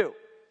want us to do?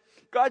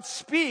 God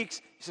speaks,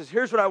 He says,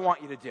 here's what I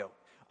want you to do.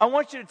 I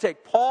want you to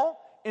take Paul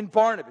and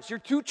Barnabas, your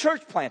two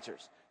church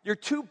planters, your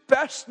two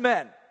best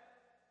men,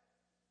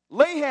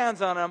 lay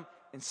hands on them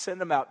and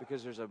send them out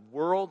because there's a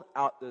world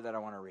out there that I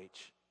want to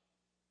reach.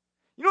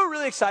 You know what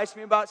really excites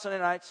me about Sunday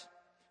nights?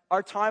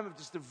 Our time of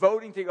just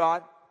devoting to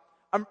God.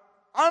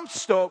 I'm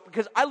stoked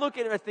because I look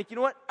at it and I think, you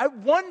know what? I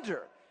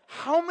wonder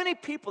how many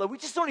people that we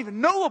just don't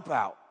even know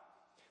about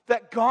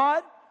that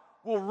God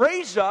will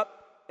raise up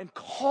and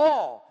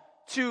call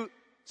to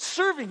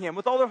serving Him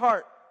with all their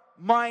heart,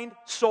 mind,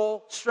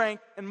 soul,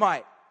 strength, and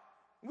might.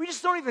 We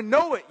just don't even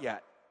know it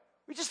yet.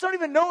 We just don't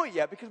even know it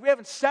yet because we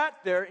haven't sat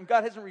there and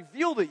God hasn't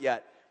revealed it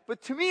yet.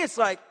 But to me, it's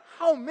like,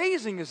 how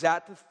amazing is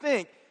that to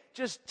think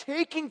just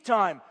taking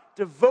time,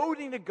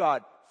 devoting to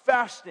God,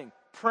 fasting,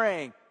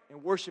 praying,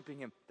 and worshiping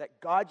Him,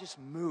 that God just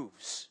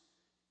moves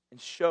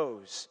and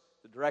shows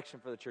the direction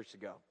for the church to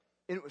go.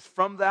 And it was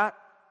from that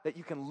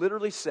you can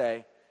literally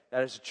say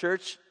that as the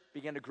church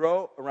began to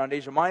grow around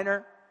Asia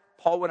Minor,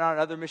 Paul went on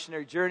other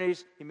missionary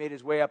journeys. He made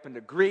his way up into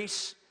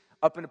Greece,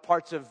 up into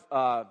parts of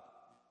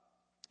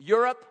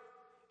Europe.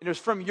 And it was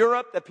from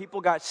Europe that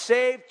people got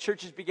saved.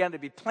 Churches began to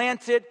be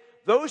planted.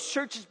 Those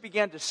churches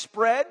began to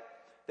spread.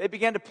 They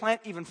began to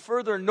plant even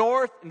further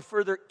north and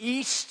further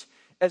east.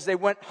 As they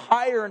went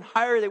higher and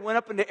higher, they went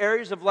up into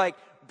areas of like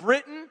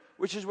Britain,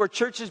 which is where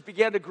churches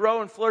began to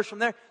grow and flourish from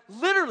there.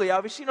 Literally,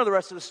 obviously, you know the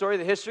rest of the story,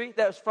 the history.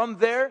 That was from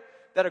there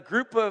that a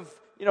group of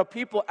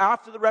people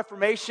after the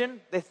Reformation,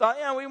 they thought,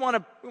 we want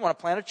to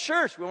plant a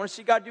church. We want to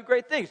see God do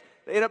great things.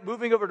 They ended up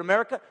moving over to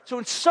America. So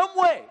in some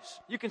ways,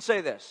 you can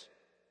say this.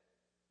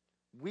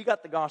 We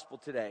got the gospel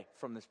today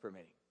from this prayer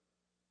meeting.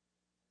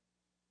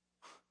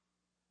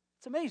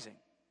 It's amazing.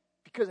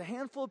 Because a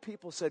handful of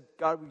people said,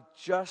 God, we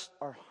just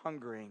are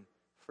hungering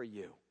for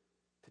you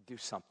to do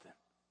something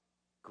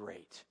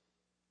great.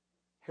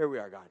 Here we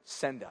are, God.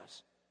 Send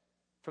us.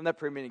 From that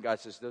prayer meeting, God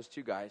says, those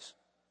two guys,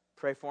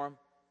 pray for them,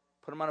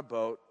 put them on a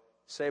boat,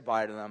 say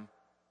bye to them,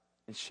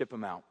 and ship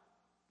them out.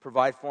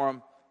 Provide for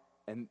them,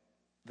 and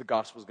the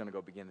gospel is going to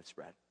go begin to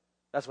spread.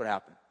 That's what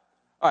happened.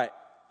 All right,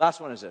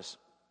 last one is this.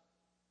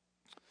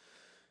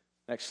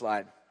 Next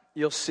slide.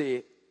 You'll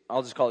see,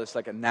 I'll just call this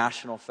like a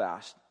national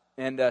fast.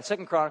 And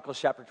 2 Chronicles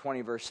chapter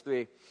 20, verse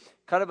 3,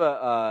 kind of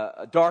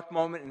a dark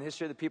moment in the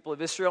history of the people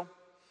of Israel.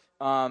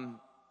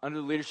 Under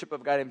the leadership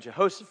of a guy named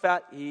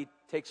Jehoshaphat, he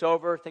takes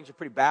over. Things are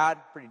pretty bad,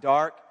 pretty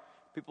dark.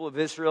 People of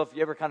Israel, if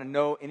you ever kind of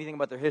know anything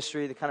about their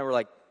history, they kind of were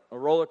like a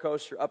roller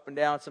coaster, up and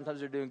down. Sometimes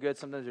they're doing good,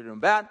 sometimes they're doing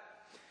bad.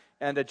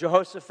 And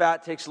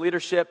Jehoshaphat takes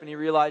leadership, and he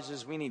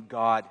realizes we need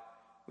God.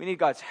 We need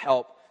God's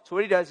help. So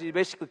what he does, he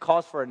basically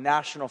calls for a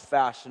national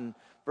fast. And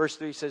verse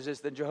 3 says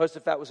this, then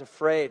Jehoshaphat was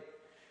afraid,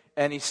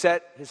 and he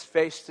set his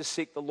face to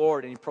seek the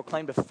Lord, and he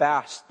proclaimed a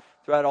fast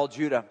throughout all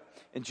Judah.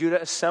 And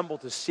Judah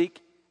assembled to seek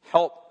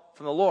help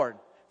from the Lord.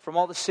 From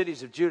all the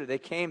cities of Judah, they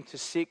came to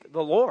seek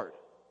the Lord.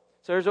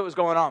 So here's what was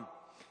going on.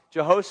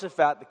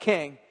 Jehoshaphat, the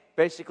king,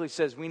 basically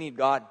says, we need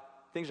God.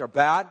 Things are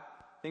bad.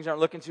 Things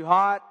aren't looking too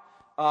hot.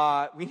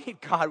 We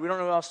need God. We don't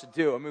know what else to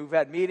do. I mean, we've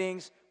had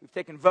meetings. We've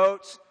taken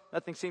votes.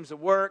 Nothing seems to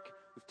work.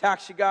 We've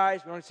taxed you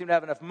guys. We don't seem to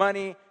have enough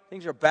money.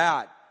 Things are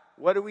bad.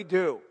 What do we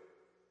do?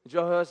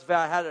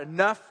 Jehoshaphat had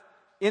enough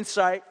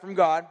insight from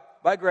God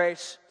by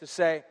grace to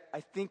say,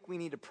 I think we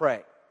need to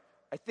pray.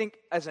 I think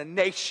as a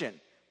nation,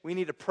 we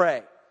need to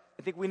pray.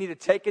 I think we need to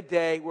take a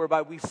day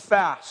whereby we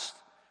fast,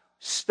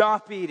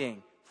 stop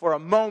eating for a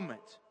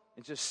moment,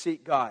 and just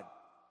seek God.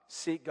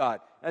 Seek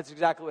God. That's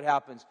exactly what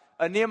happens.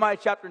 Nehemiah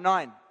chapter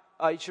 9.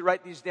 You should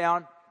write these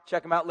down.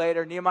 Check them out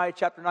later. Nehemiah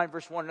chapter 9,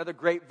 verse 1, another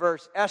great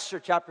verse. Esther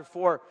chapter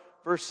 4,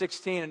 verse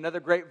 16, another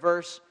great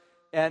verse.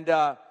 And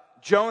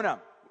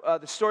Jonah.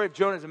 The story of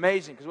Jonah is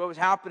amazing because what was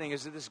happening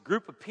is that this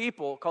group of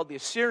people called the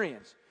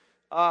Assyrians,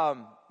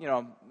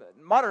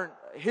 modern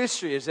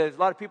history is that a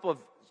lot of people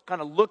have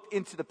kind of looked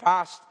into the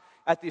past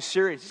at the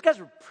Assyrians. These guys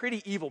were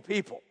pretty evil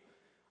people.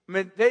 I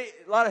mean, a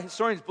lot of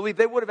historians believe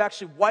they would have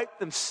actually wiped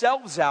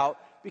themselves out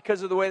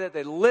because of the way that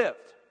they lived.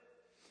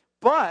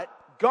 But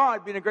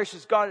God, being a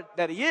gracious God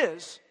that He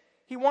is,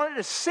 He wanted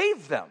to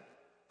save them.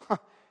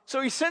 So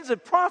he sends a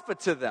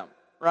prophet to them,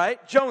 right?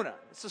 Jonah.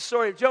 It's the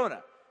story of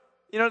Jonah.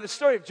 You know, the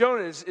story of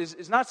Jonah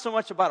is not so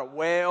much about a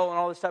whale and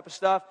all this type of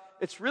stuff.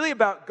 It's really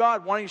about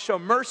God wanting to show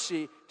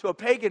mercy to a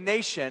pagan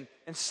nation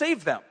and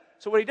save them.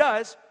 So what he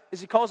does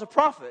is he calls a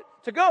prophet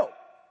to go.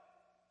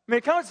 I mean,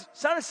 it kind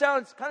of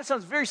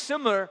sounds very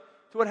similar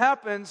to what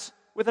happens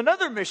with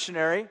another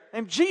missionary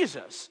named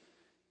Jesus.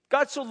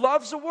 God so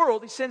loves the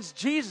world, he sends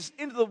Jesus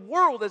into the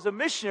world as a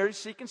missionary to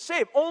seek and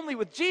save. Only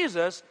with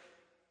Jesus,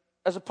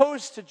 as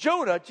opposed to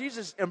Jonah,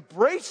 Jesus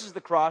embraces the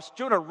cross.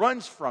 Jonah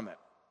runs from it.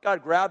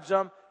 God grabs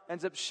him,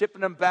 ends up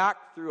shipping him back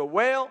through a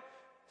whale,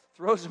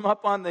 throws him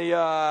up on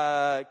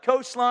the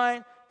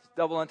coastline,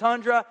 double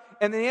entendre,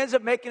 and then he ends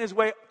up making his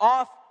way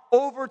off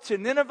over to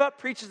Nineveh,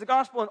 preaches the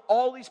gospel, and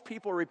all these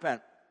people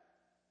repent.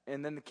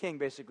 And then the king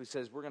basically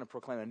says, we're going to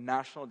proclaim a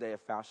national day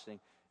of fasting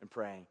and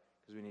praying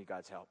because we need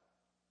God's help.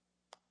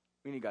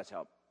 We need God's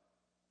help.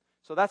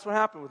 So that's what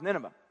happened with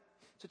Nineveh.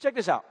 So check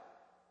this out.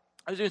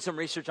 I was doing some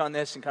research on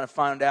this and kind of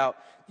found out,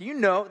 do you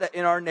know that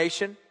in our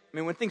nation, I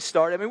mean, when things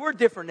started, I mean, we're a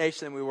different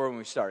nation than we were when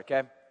we started,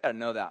 okay? Got to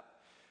know that.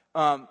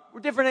 We're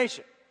a different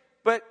nation.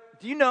 But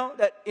do you know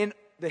that in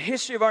the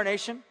history of our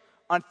nation,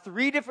 on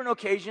 3 different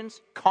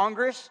occasions,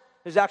 Congress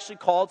has actually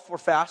called for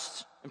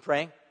fasts and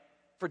praying,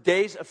 for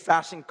days of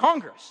fasting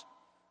Congress,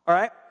 all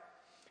right?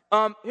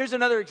 Here's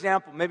another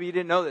example. Maybe you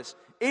didn't know this.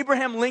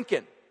 Abraham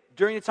Lincoln,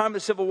 during the time of the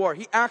Civil War,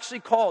 he actually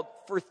called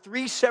for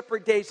 3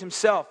 separate days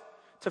himself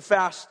to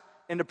fast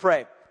and to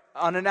pray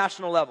on a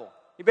national level.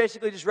 He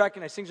basically just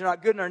recognized things are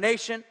not good in our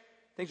nation.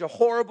 Things are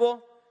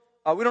horrible.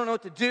 We don't know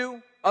what to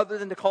do other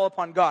than to call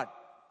upon God.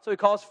 So he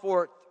calls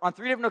for, on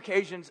 3 different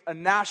occasions, a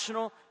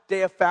national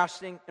day of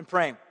fasting and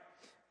praying.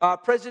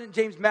 President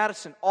James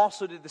Madison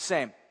also did the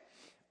same.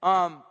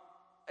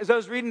 As I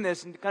was reading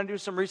this and kind of doing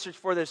some research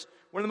for this,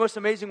 one of the most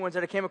amazing ones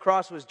that I came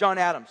across was John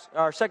Adams,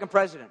 our second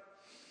president,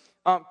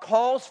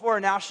 calls for a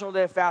national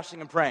day of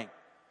fasting and praying.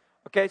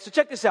 Okay, so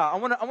check this out. I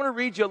want to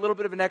read you a little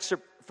bit of an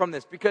excerpt from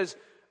this because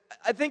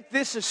I think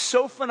this is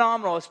so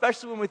phenomenal,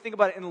 especially when we think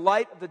about it in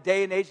light of the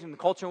day and age and the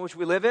culture in which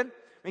we live in. I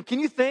mean, can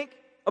you think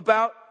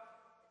about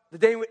the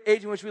day and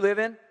age in which we live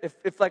in?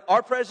 If like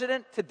our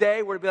president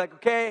today were to be like,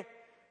 okay,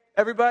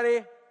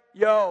 everybody,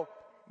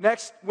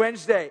 next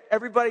Wednesday,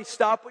 everybody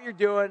stop what you're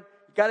doing.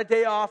 You got a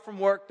day off from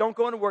work. Don't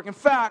go into work. In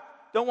fact,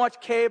 don't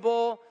watch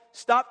cable.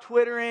 Stop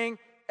Twittering.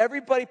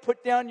 Everybody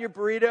put down your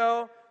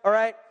burrito. All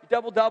right?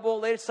 Double,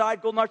 lay it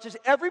aside, golden arches.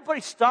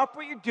 Everybody stop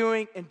what you're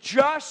doing and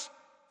just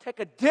take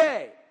a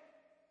day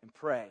and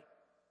pray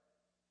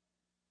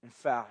and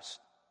fast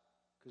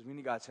because we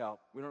need God's help.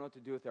 We don't know what to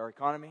do with our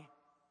economy.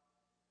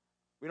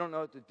 We don't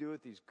know what to do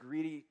with these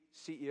greedy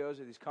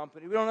CEOs of these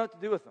companies. We don't know what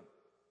to do with them.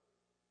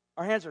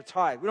 Our hands are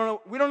tied. We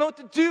don't know what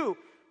to do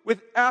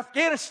with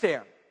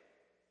Afghanistan.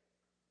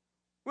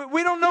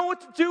 We don't know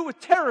what to do with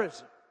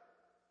terrorism.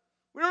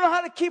 We don't know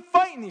how to keep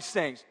fighting these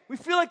things. We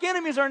feel like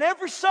enemies are on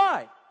every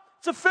side.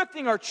 It's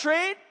affecting our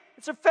trade.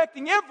 It's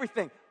affecting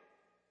everything.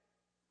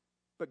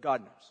 But God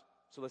knows.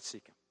 So let's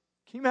seek Him.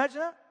 Can you imagine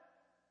that?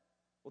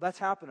 Well, that's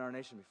happened in our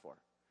nation before.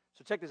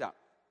 So check this out.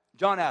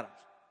 John Adams.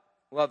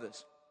 Love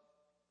this.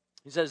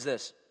 He says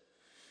this.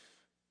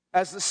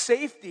 As the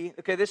safety,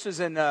 okay, this was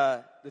in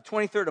the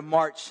 23rd of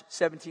March,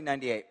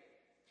 1798.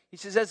 He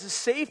says, as the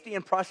safety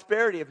and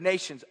prosperity of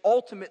nations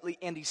ultimately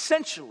and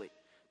essentially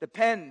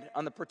depend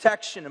on the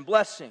protection and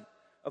blessing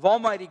of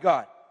Almighty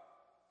God,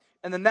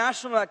 and the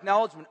national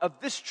acknowledgement of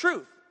this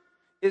truth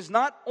is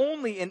not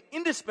only an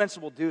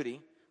indispensable duty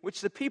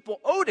which the people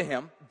owe to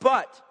Him,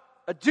 but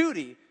a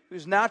duty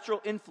whose natural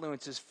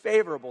influence is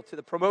favorable to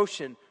the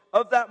promotion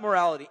of that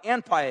morality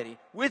and piety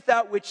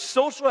without which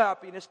social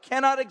happiness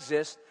cannot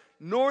exist,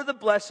 nor the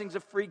blessings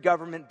of free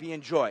government be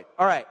enjoyed.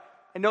 All right,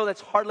 I know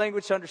that's hard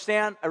language to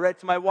understand. I read it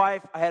to my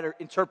wife. I had her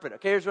interpret.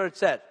 Okay, here's what it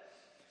said.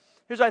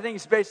 Here's what I think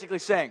he's basically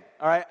saying.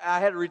 All right, I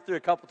had to read through it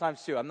a couple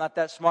times too. I'm not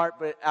that smart,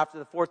 but after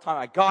the 4th time,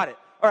 I got it.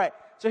 All right,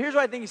 so here's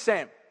what I think he's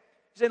saying.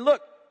 He's saying,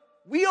 look,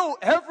 we owe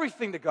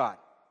everything to God.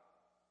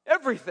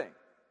 Everything.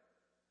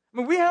 I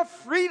mean, we have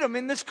freedom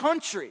in this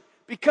country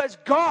because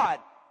God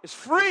is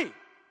free.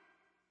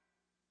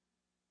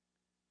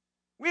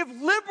 We have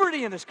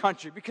liberty in this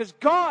country because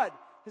God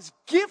has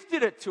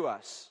gifted it to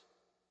us.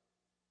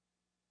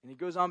 And he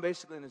goes on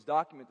basically in his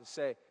document to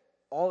say,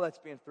 all that's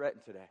being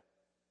threatened today.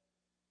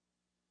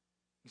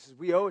 He says,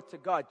 we owe it to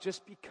God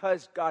just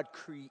because God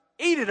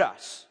created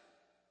us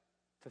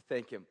to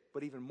thank Him.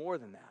 But even more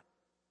than that,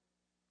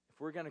 if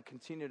we're going to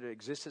continue to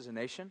exist as a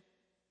nation,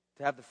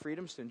 to have the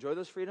freedoms, to enjoy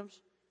those freedoms,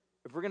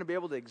 if we're going to be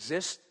able to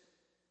exist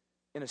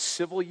in a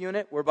civil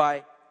unit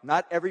whereby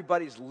not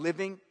everybody's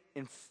living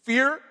in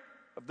fear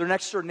of their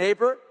next door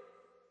neighbor,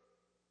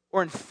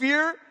 or in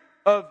fear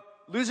of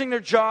losing their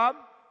job,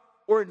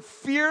 or in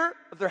fear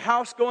of their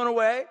house going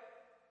away,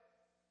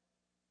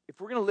 if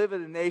we're going to live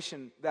in a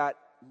nation that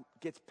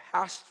gets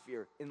past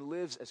fear and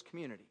lives as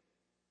community,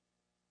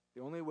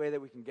 the only way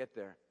that we can get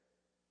there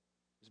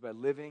is by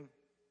living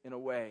in a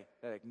way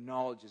that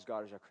acknowledges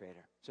God as our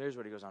Creator. So here's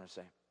what he goes on to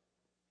say.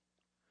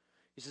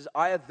 He says,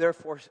 I have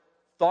therefore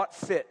thought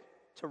fit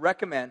to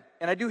recommend,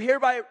 and I do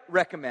hereby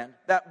recommend,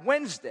 that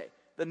Wednesday,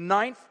 the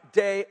 9th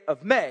day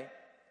of May,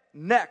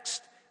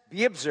 next,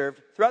 be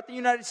observed throughout the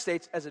United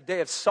States as a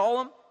day of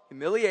solemn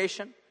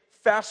humiliation,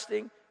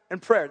 fasting,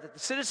 and prayer, that the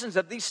citizens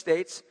of these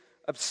states,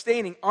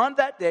 abstaining on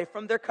that day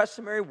from their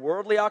customary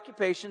worldly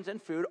occupations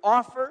and food,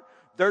 offer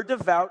their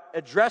devout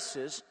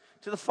addresses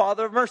to the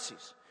Father of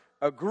mercies,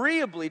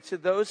 agreeably to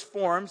those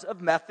forms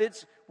of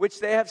methods which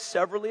they have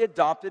severally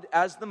adopted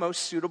as the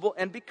most suitable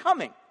and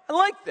becoming. I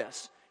like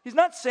this. He's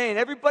not saying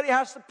everybody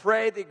has to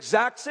pray the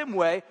exact same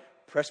way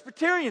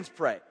Presbyterians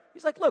pray.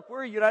 He's like, look,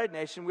 we're a united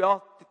nation. We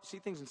all see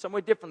things in some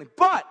way differently.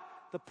 But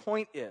the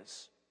point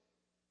is,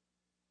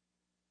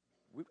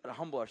 we've got to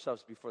humble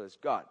ourselves before this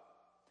God.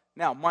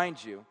 Now,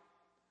 mind you,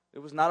 it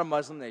was not a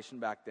Muslim nation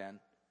back then,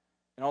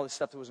 and all this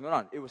stuff that was going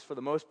on. It was, for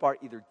the most part,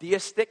 either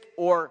deistic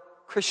or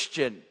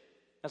Christian.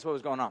 That's what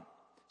was going on.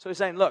 So he's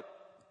saying, look,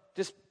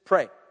 just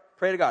pray.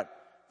 Pray to God.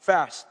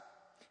 Fast.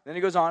 Then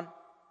he goes on,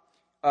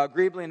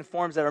 agreeably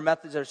informs that our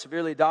methods are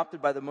severely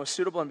adopted by the most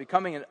suitable and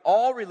becoming, and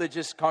all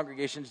religious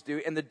congregations do,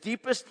 in the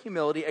deepest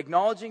humility,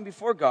 acknowledging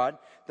before God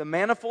the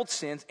manifold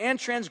sins and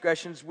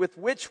transgressions with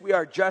which we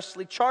are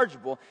justly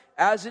chargeable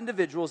as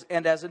individuals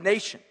and as a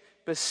nation,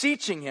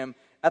 beseeching him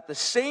at the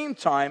same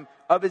time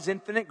of his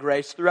infinite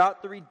grace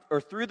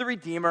through the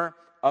Redeemer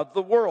of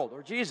the world,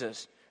 or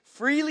Jesus,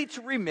 freely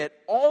to remit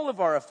all of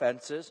our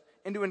offenses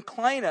and to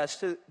incline us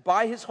to,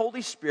 by his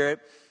Holy Spirit,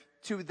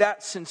 to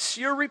that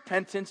sincere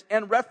repentance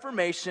and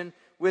reformation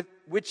with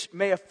which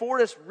may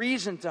afford us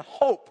reason to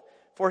hope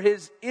for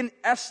his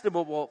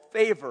inestimable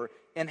favor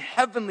and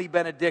heavenly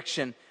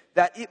benediction,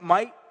 that it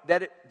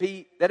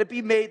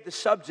be made the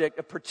subject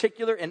of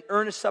particular and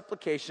earnest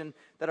supplication,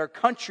 that our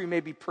country may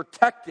be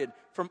protected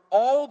from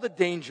all the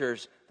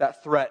dangers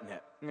that threaten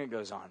it. And it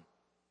goes on.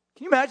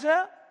 Can you imagine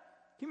that?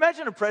 Can you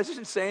imagine a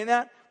president saying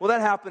that? Well, that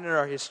happened in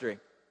our history.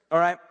 All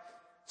right?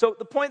 So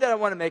the point that I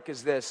want to make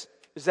is this,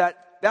 is that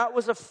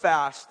was a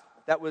fast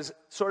that was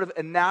sort of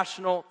a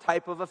national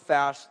type of a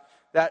fast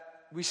that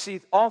we see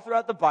all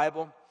throughout the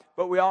Bible,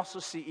 but we also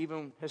see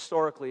even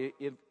historically,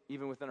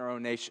 even within our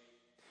own nation.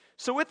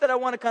 So with that, I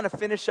want to kind of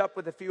finish up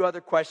with a few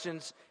other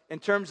questions in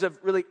terms of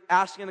really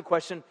asking the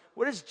question,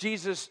 what does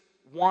Jesus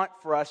want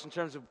for us in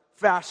terms of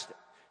fasting?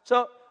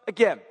 So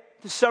again,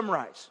 to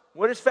summarize,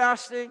 what is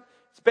fasting?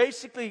 It's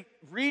basically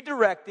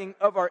redirecting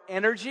of our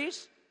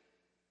energies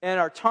and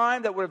our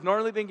time that would have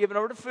normally been given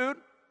over to food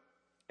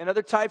and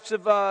other types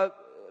of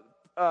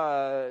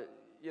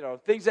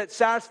things that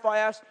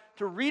satisfy us,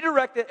 to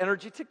redirect that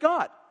energy to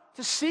God,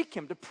 to seek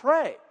him, to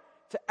pray,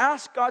 to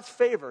ask God's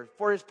favor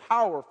for his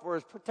power, for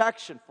his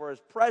protection, for his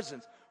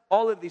presence,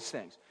 all of these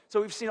things.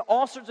 So we've seen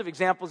all sorts of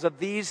examples of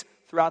these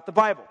throughout the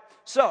Bible.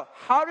 So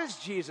how does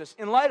Jesus,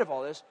 in light of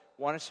all this,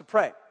 want us to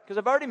pray? Because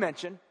I've already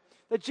mentioned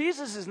that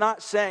Jesus is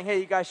not saying, hey,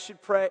 you guys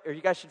should pray or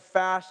you guys should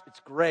fast.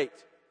 It's great.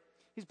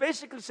 He's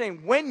basically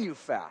saying, when you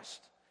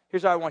fast,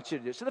 here's what I want you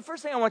to do. So the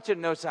first thing I want you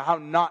to know is how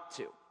not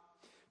to.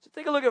 So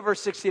take a look at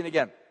verse 16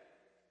 again.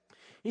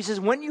 He says,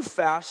 when you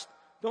fast,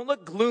 don't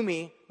look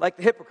gloomy like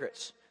the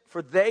hypocrites,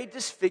 for they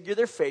disfigure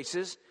their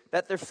faces,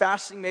 that their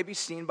fasting may be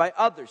seen by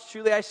others.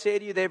 Truly I say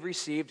to you, they've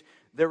received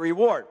their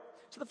reward.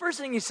 So the first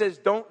thing he says,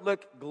 don't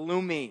look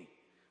gloomy.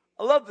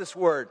 I love this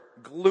word,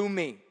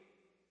 gloomy.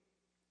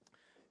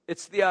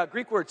 It's the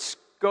Greek word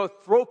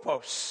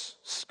skothropos.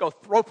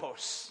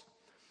 Skothropos.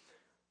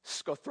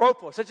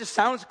 Skothropos. That just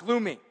sounds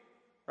gloomy,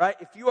 right?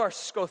 If you are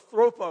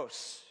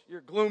skothropos,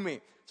 you're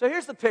gloomy. So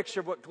here's the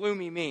picture of what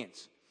gloomy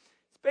means.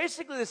 It's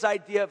basically this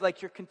idea of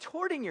like you're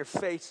contorting your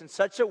face in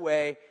such a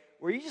way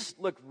where you just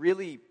look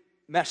really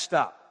messed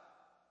up,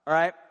 all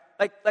right?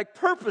 Like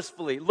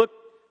purposefully look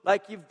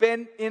like you've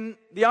been in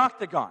the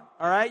octagon,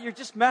 all right? You're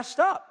just messed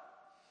up,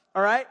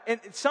 all right? And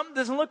something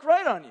doesn't look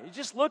right on you. You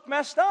just look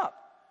messed up.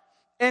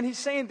 And he's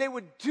saying they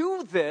would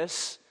do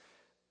this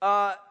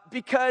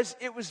because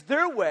it was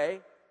their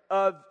way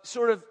of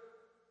sort of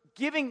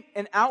giving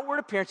an outward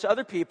appearance to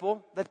other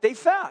people that they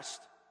fast.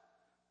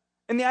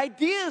 And the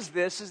idea is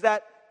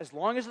that as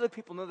long as other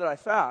people know that I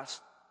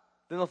fast,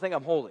 then they'll think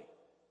I'm holy.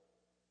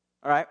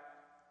 All right?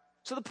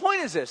 So the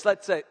point is this.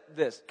 Let's say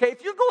this. Okay,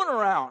 if you're going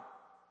around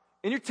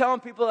and you're telling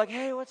people like,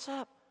 hey, what's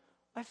up?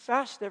 I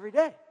fast every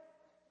day.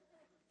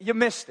 You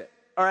missed it.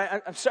 All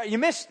right? I'm sorry. You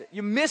missed it.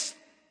 You missed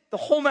the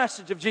whole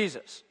message of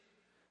Jesus.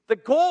 The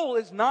goal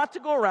is not to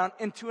go around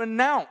and to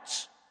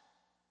announce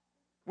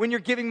when you're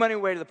giving money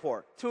away to the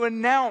poor. To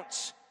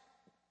announce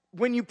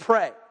when you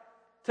pray.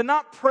 To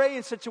not pray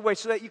in such a way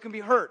so that you can be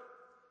heard.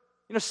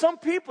 You know, some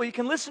people, you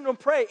can listen to them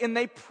pray, and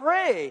they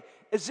pray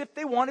as if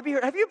they want to be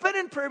heard. Have you been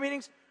in prayer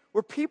meetings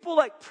where people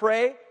like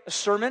pray a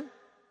sermon? You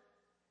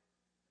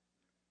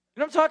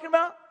know what I'm talking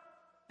about?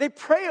 They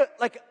pray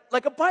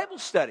like a Bible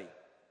study.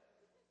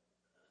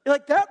 You're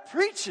like, that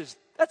preaches.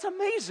 That's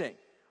amazing,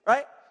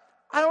 right?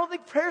 I don't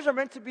think prayers are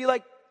meant to be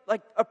like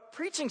a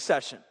preaching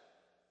session.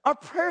 Our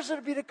prayers are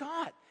to be to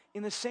God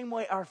in the same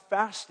way our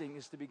fasting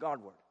is to be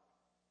Godward.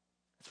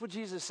 That's what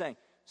Jesus is saying.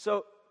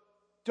 So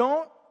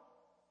don't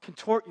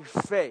contort your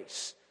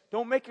face.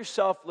 don't make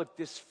yourself look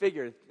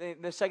disfigured.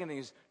 The second thing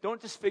is,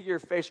 don't disfigure your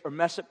face or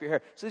mess up your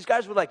hair. So these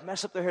guys would like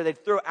mess up their hair.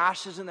 They'd throw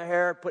ashes in their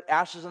hair, put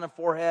ashes on their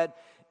forehead,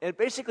 and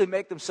basically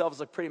make themselves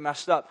look pretty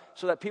messed up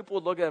so that people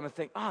would look at them and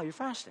think, oh, you're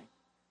fasting.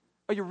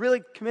 Oh, you're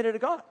really committed to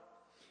God.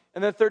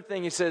 And the third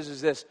thing he says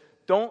is this: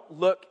 don't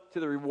look to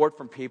the reward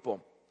from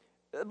people.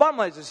 The bottom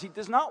line is this: he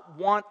does not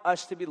want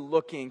us to be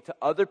looking to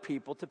other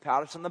people to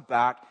pat us on the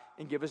back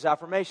and give us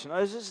affirmation. Now,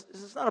 is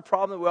this not a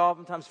problem that we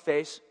oftentimes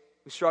face,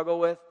 we struggle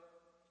with?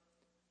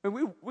 I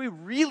mean, we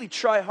really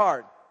try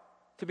hard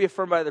to be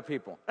affirmed by other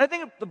people. And I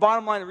think the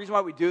bottom line, the reason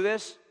why we do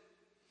this,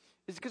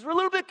 is because we're a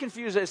little bit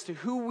confused as to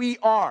who we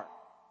are.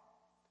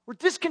 We're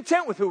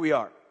discontent with who we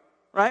are,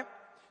 right?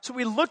 So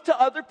we look to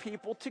other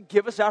people to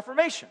give us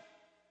affirmation.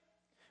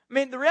 I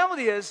mean, the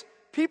reality is,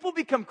 people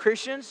become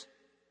Christians.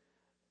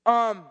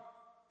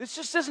 This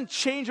just doesn't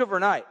change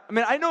overnight. I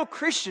mean, I know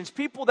Christians,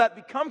 people that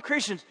become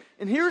Christians,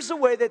 and here's the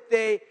way that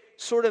they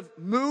sort of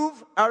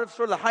move out of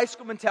sort of the high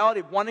school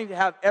mentality of wanting to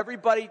have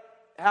everybody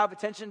have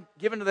attention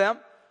given to them,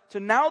 to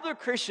now they're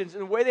Christians,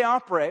 and the way they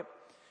operate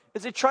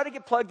is they try to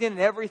get plugged in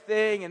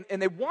everything,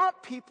 and they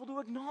want people to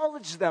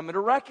acknowledge them and to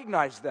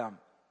recognize them.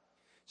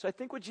 So I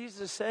think what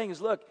Jesus is saying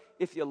is, look,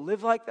 if you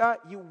live like that,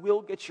 you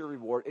will get your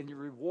reward, and your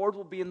reward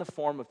will be in the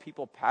form of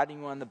people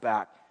patting you on the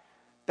back.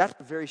 That's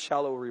a very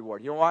shallow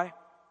reward. You know why?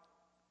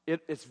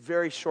 It's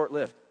very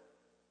short-lived.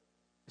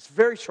 It's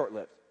very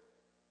short-lived.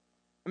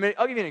 I mean,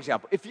 I'll give you an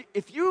example.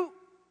 If you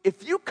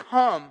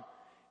come,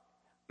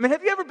 I mean,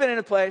 have you ever been in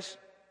a place,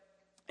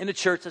 in a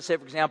church, let's say,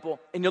 for example,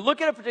 and you look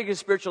at a particular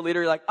spiritual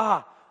leader, you're like,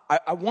 I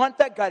want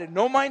that guy to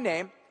know my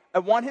name. I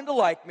want him to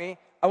like me.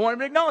 I want him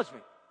to acknowledge me.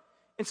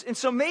 And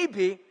so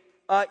maybe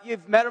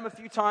you've met him a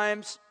few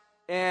times,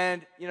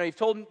 and, you've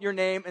told him your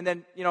name, and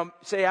then,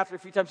 say after a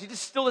few times, he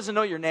just still doesn't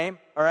know your name,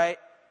 all right?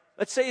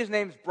 Let's say his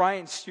name's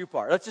Brian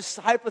Stupar. Let's just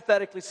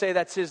hypothetically say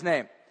that's his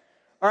name,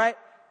 all right?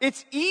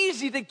 It's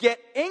easy to get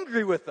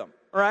angry with them,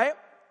 all right?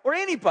 Or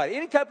anybody,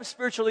 any type of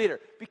spiritual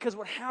leader, because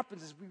what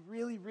happens is we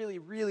really, really,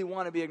 really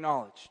want to be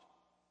acknowledged.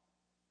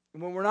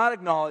 And when we're not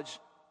acknowledged,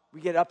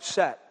 we get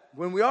upset.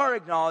 When we are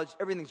acknowledged,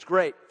 everything's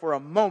great for a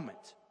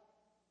moment.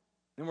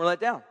 Then we're let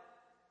down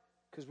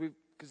because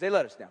they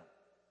let us down.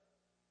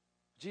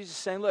 Jesus is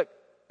saying, look,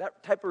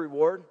 that type of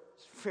reward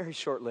is very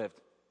short-lived.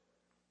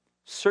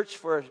 Search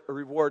for a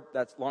reward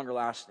that's longer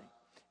lasting.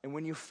 And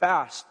when you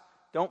fast,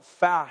 don't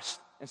fast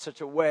in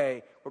such a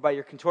way whereby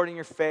you're contorting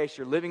your face,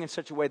 you're living in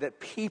such a way that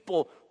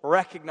people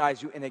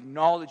recognize you and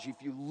acknowledge you.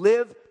 If you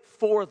live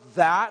for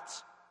that,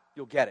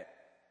 you'll get it.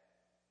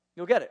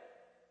 You'll get it.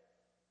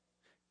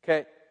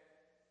 Okay,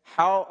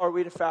 how are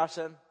we to fast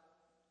then?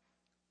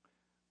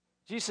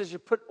 Jesus says you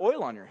put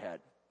oil on your head.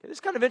 Okay, this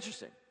is kind of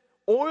interesting.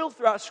 Oil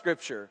throughout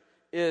Scripture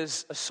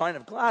is a sign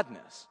of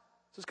gladness.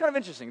 So it's kind of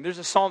interesting. There's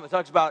a psalm that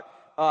talks about,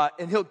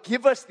 and he'll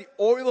give us the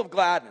oil of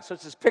gladness. So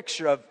it's this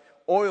picture of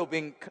oil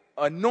being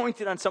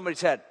anointed on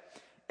somebody's head.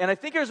 And I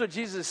think here's what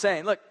Jesus is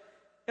saying. Look,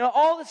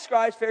 all the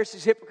scribes,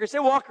 Pharisees, hypocrites, they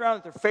walk around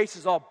with their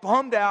faces all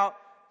bummed out,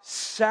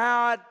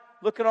 sad,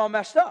 looking all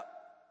messed up.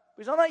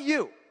 But he's not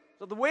you.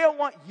 So the way I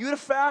want you to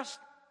fast,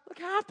 look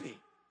happy.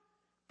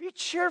 Be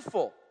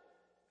cheerful.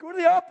 Go to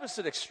the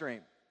opposite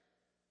extreme.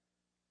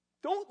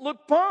 Don't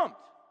look bummed.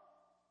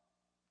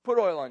 Put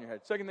oil on your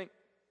head. Second thing,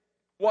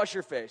 wash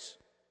your face.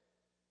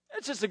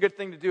 It's just a good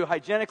thing to do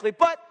hygienically.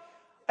 But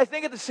I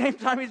think at the same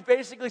time, he's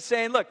basically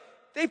saying, look,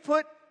 they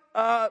put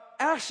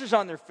ashes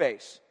on their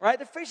face, right?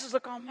 Their faces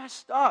look all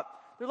messed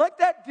up. They're like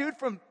that dude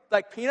from,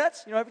 like,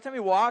 Peanuts. Every time he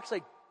walks,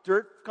 like,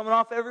 dirt coming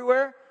off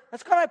everywhere.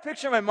 That's kind of a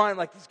picture in my mind.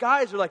 Like, these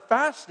guys are, like,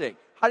 fasting.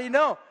 How do you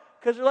know?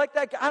 Because they're like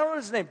that guy. I don't know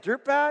his name.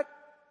 Dirtbag?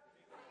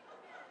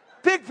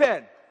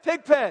 Pigpen.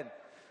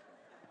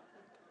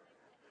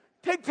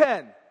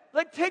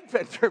 Like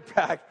Pigpen,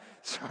 dirtbag.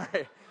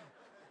 Sorry.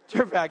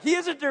 Dirtbag. He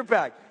is a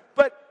dirtbag.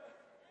 But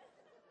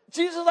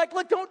Jesus is like,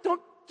 look,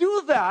 don't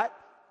do that.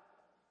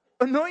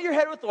 Anoint your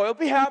head with oil.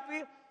 Be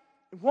happy.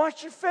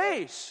 Wash your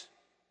face.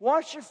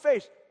 Wash your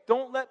face.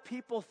 Don't let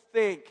people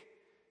think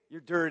you're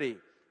dirty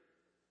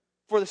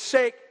for the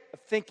sake of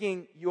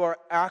thinking you are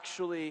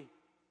actually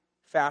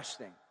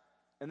fasting.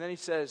 And then he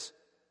says,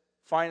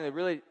 finally,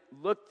 really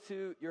look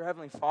to your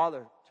Heavenly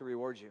Father to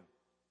reward you.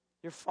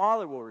 Your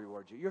Father will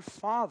reward you. Your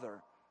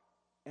Father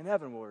in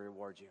heaven will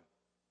reward you.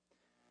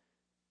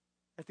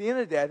 At the end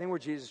of the day, I think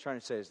what Jesus is trying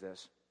to say is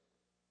this.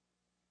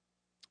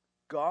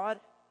 God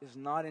is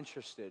not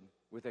interested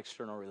with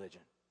external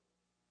religion.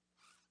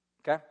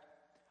 Okay?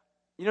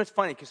 It's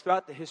funny, because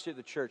throughout the history of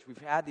the church, we've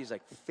had these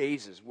like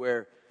phases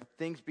where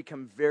things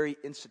become very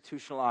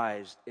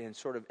institutionalized and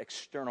sort of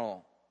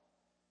external.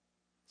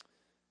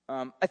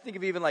 I think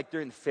of even like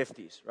during the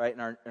 50s, right,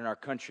 in our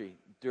country,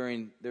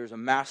 there was a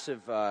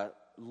massive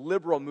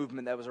liberal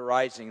movement that was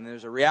arising, and there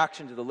was a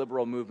reaction to the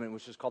liberal movement,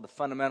 which was called the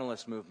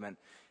fundamentalist movement.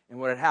 And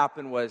what had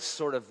happened was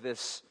sort of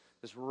this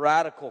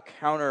radical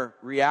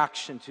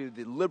counter-reaction to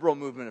the liberal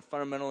movement of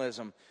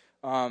fundamentalism,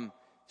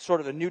 sort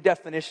of a new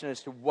definition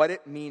as to what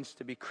it means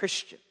to be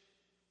Christian.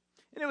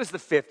 And And it was the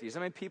 50s. I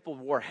mean, people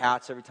wore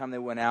hats every time they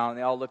went out, and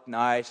they all looked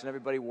nice, and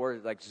everybody wore,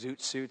 like,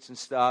 zoot suits and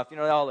stuff. You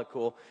know, they all looked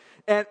cool.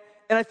 And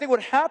I think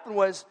what happened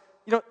was,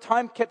 you know,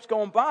 time kept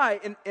going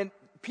by, and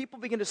people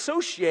began to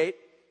associate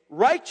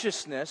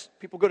righteousness,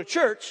 people go to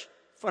church,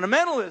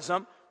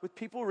 fundamentalism, with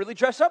people who really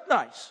dress up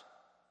nice.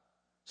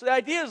 So the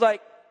idea is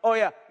like, oh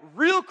yeah,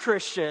 real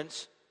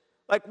Christians,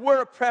 like,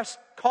 wear a pressed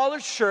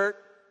collared shirt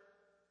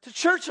to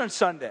church on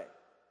Sunday,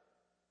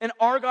 and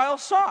Argyle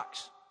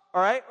socks.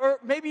 All right? Or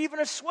maybe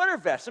even a sweater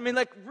vest. I mean,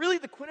 like, really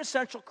the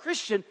quintessential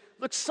Christian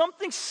looks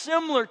something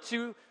similar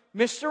to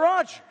Mr.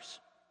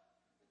 Rogers.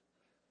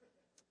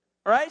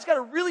 All right? He's got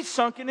a really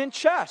sunken in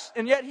chest,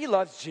 and yet he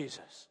loves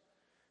Jesus.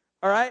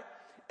 All right?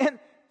 And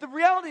the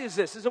reality is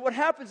this, is that what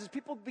happens is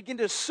people begin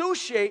to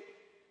associate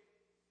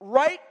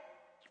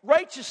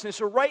righteousness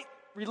or right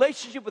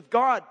relationship with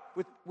God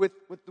with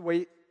the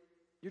way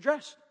you're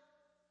dressed.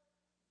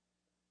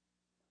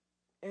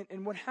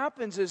 And what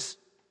happens is,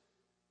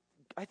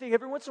 I think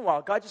every once in a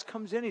while, God just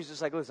comes in, he's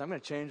just like, listen, I'm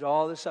going to change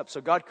all this up. So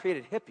God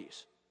created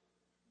hippies.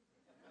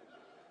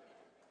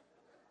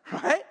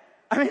 Right?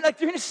 I mean, like,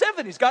 during the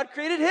 70s, God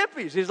created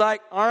hippies. He's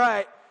like, all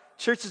right,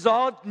 church is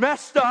all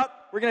messed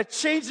up. We're going to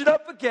change it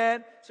up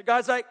again. So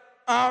God's like,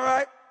 all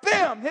right,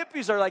 bam,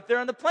 hippies are like, they're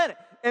on the planet.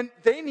 And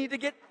they need to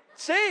get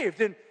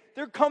saved. And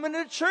they're coming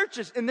into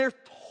churches, and they're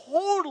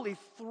totally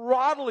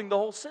throttling the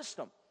whole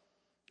system.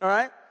 All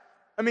right?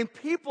 I mean,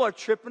 people are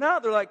tripping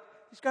out. They're like,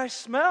 these guys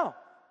smell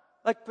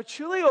like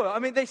patchouli oil. I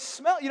mean, they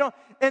smell, you know,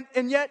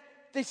 and yet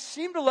they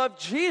seem to love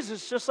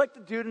Jesus just like the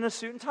dude in a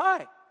suit and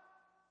tie.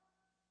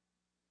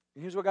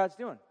 And here's what God's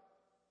doing.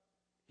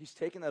 He's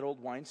taking that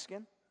old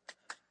wineskin,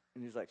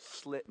 and he's like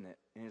slitting it,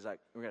 and he's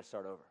like, we're going to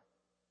start over.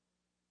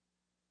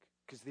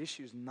 Because the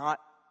issue is not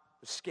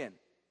the skin.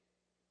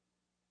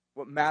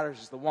 What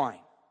matters is the wine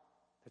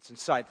that's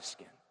inside the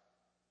skin.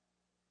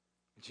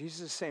 And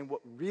Jesus is saying what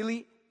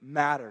really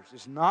matters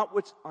is not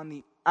what's on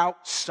the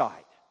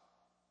outside.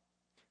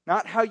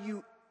 Not how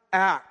you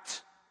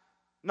act,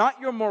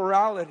 not your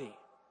morality,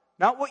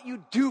 not what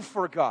you do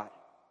for God,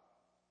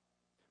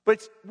 but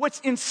it's what's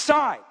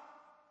inside.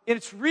 And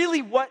it's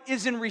really what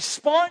is in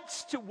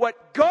response to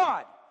what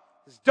God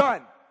has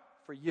done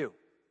for you.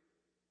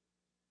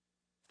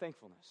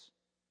 Thankfulness,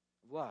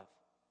 love,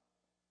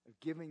 of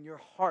giving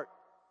your heart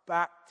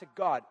back to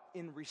God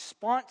in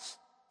response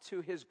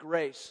to His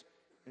grace,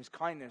 His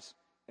kindness,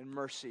 and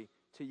mercy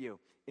to you.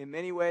 In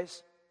many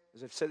ways,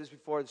 as I've said this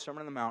before, the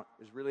Sermon on the Mount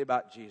is really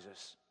about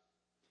Jesus.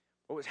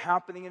 What was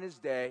happening in His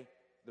day,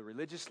 the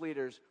religious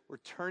leaders were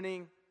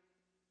turning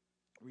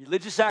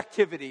religious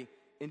activity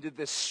into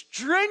this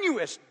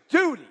strenuous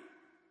duty.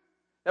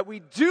 That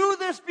we do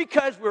this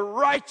because we're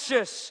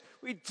righteous.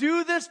 We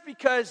do this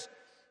because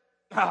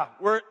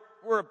we're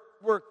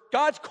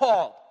God's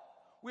called.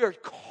 We are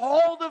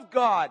called of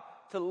God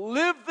to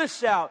live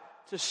this out,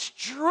 to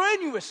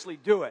strenuously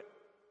do it.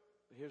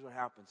 But here's what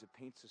happens. It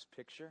paints this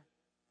picture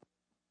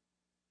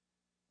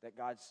that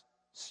God's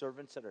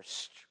servants that are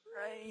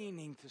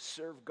straining to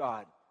serve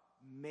God,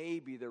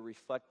 maybe they're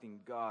reflecting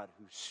God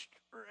who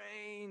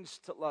strains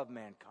to love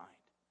mankind.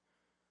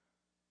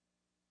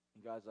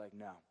 And God's like,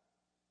 no,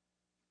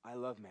 I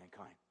love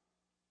mankind.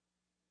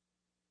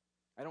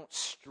 I don't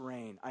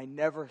strain. I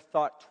never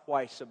thought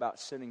twice about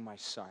sending my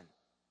son.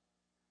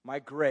 My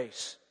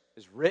grace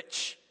is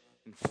rich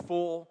and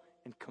full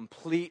and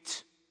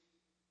complete.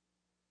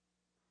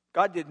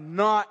 God did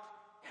not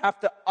have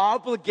to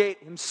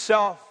obligate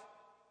Himself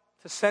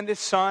to send His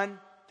Son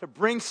to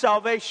bring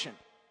salvation.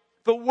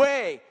 The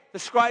way the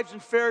scribes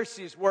and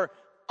Pharisees were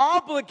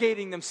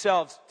obligating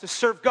themselves to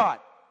serve God.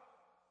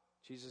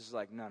 Jesus is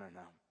like, no.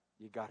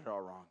 You got it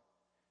all wrong.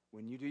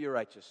 When you do your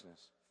righteousness,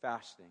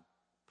 fasting,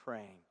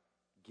 praying,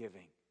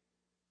 giving,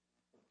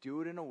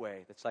 do it in a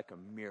way that's like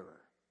a mirror.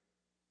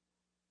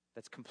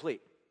 That's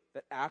complete.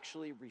 That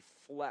actually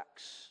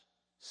reflects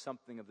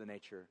something of the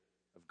nature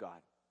of God.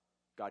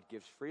 God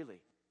gives freely.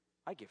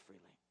 I give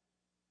freely.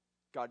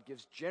 God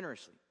gives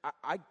generously.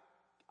 I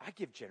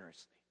give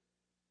generously.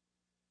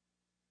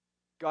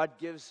 God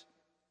gives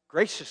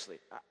graciously.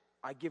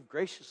 I give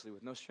graciously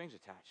with no strings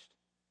attached.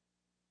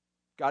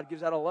 God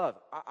gives out of love.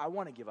 I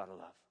want to give out of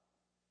love.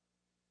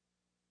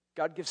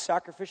 God gives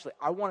sacrificially.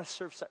 I want to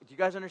serve. Do you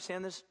guys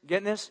understand this?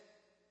 Getting this?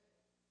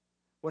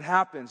 What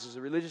happens is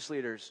the religious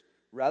leaders,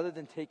 rather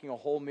than taking a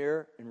whole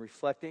mirror and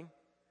reflecting,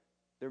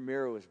 their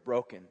mirror was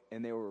broken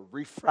and they were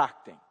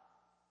refracting.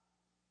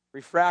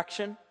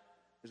 Refraction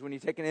is when you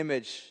take an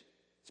image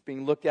that's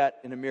being looked at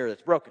in a mirror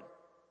that's broken.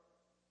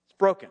 It's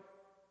broken.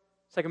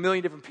 It's like a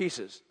million different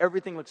pieces.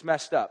 Everything looks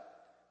messed up.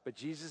 But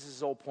Jesus'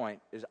 whole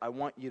point is, I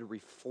want you to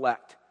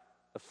reflect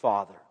the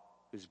Father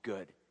who's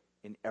good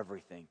in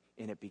everything.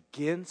 And it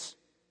begins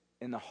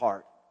in the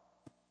heart.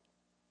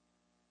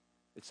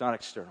 It's not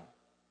external.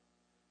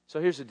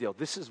 So here's the deal.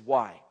 This is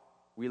why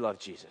we love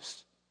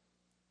Jesus.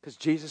 Because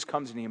Jesus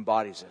comes and He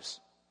embodies this.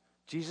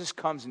 Jesus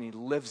comes and He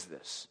lives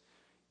this.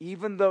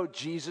 Even though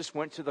Jesus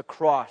went to the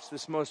cross,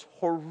 this most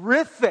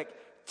horrific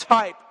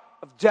type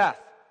of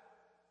death,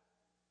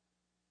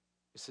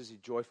 it says He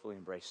joyfully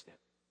embraced it.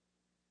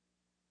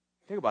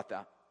 Think about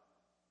that.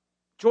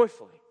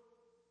 Joyfully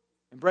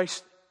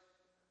embraced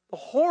the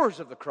horrors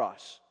of the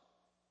cross.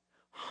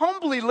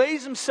 Humbly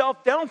lays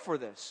himself down for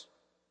this.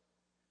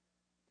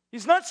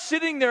 He's not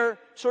sitting there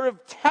sort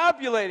of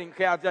tabulating,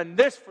 okay, I've done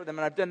this for them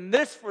and I've done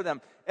this for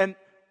them. And,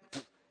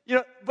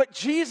 but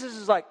Jesus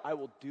is like, I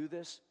will do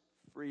this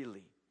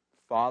freely,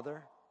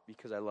 Father,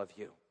 because I love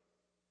you.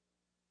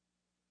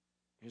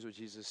 Here's what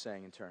Jesus is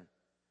saying in turn.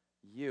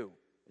 You,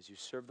 as you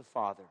serve the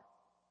Father,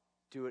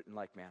 do it in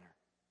like manner.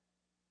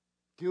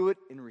 Do it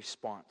in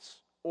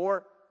response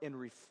or in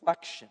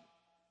reflection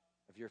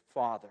of your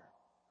Father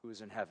who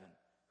is in heaven,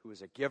 who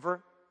is a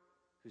giver,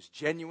 who's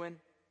genuine,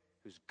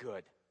 who's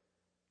good.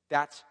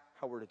 That's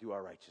how we're to do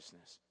our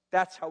righteousness.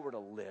 That's how we're to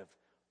live.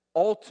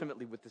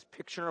 Ultimately, with this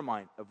picture in our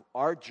mind of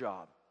our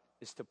job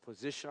is to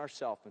position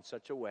ourselves in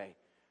such a way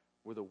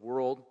where the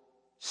world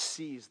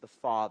sees the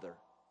Father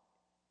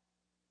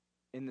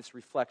in this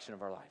reflection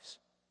of our lives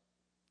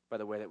by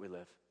the way that we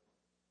live.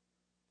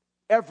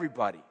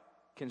 Everybody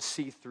can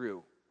see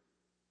through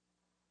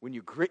when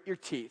you grit your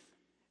teeth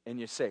and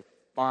you say,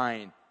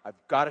 fine, I've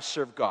got to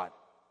serve God.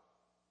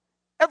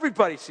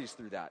 Everybody sees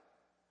through that.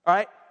 All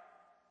right?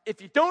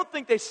 If you don't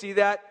think they see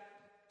that,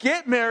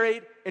 get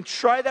married and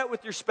try that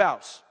with your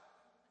spouse.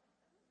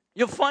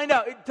 You'll find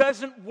out it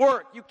doesn't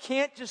work. You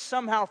can't just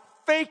somehow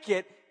fake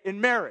it in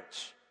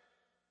marriage.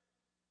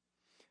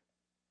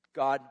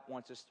 God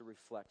wants us to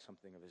reflect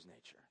something of his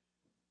nature.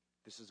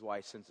 This is why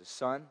he sends his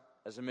Son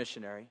as a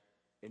missionary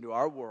into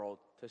our world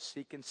to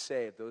seek and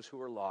save those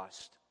who are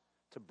lost,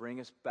 to bring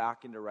us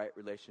back into right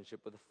relationship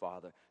with the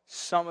Father.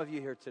 Some of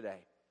you here today,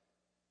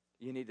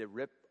 you need to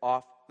rip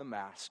off the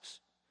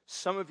masks.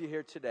 Some of you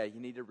here today, you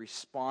need to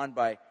respond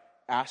by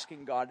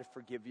asking God to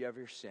forgive you of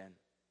your sin,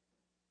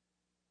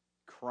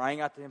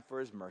 crying out to him for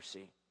his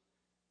mercy,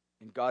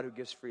 and God who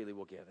gives freely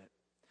will give it.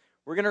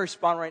 We're going to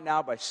respond right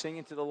now by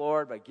singing to the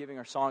Lord, by giving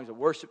our songs of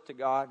worship to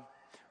God.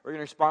 We're going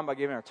to respond by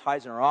giving our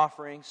tithes and our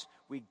offerings.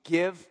 We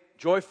give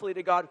joyfully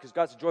to God because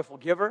God's a joyful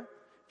giver.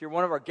 If you're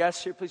one of our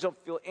guests here, please don't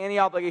feel any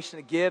obligation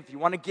to give. If you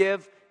want to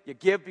give, you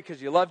give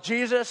because you love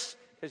Jesus,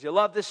 because you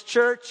love this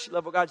church, you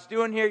love what God's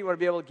doing here. You want to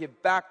be able to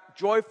give back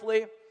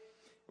joyfully.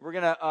 We're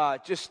going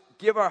to just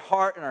give our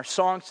heart and our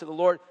songs to the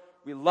Lord.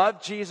 We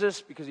love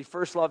Jesus because he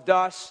first loved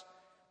us.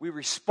 We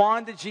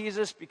respond to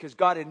Jesus because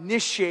God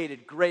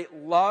initiated great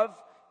love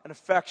and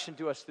affection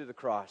to us through the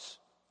cross,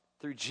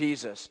 through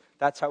Jesus.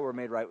 That's how we're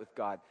made right with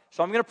God.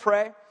 So I'm going to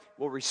pray.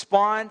 We'll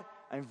respond.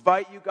 I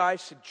invite you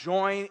guys to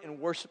join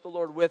and worship the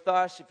Lord with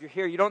us. If you're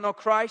here, you don't know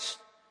Christ,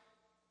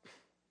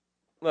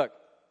 look,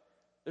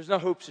 there's no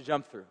hoops to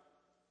jump through.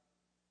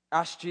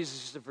 Ask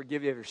Jesus to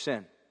forgive you of your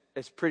sin.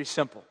 It's pretty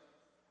simple.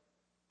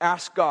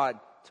 Ask God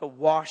to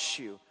wash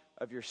you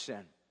of your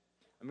sin.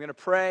 I'm going to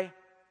pray.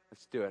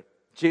 Let's do it.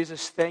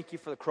 Jesus, thank you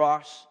for the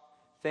cross.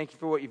 Thank you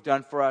for what you've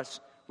done for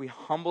us. We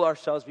humble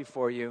ourselves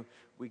before you.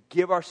 We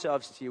give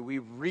ourselves to you. We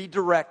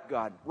redirect,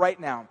 God, right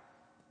now,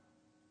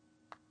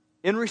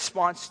 in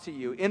response to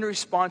you, in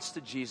response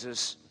to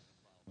Jesus,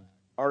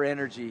 our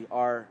energy,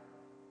 our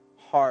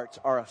hearts,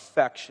 our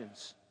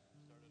affections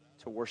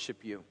to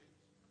worship you,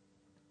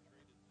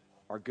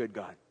 our good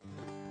God.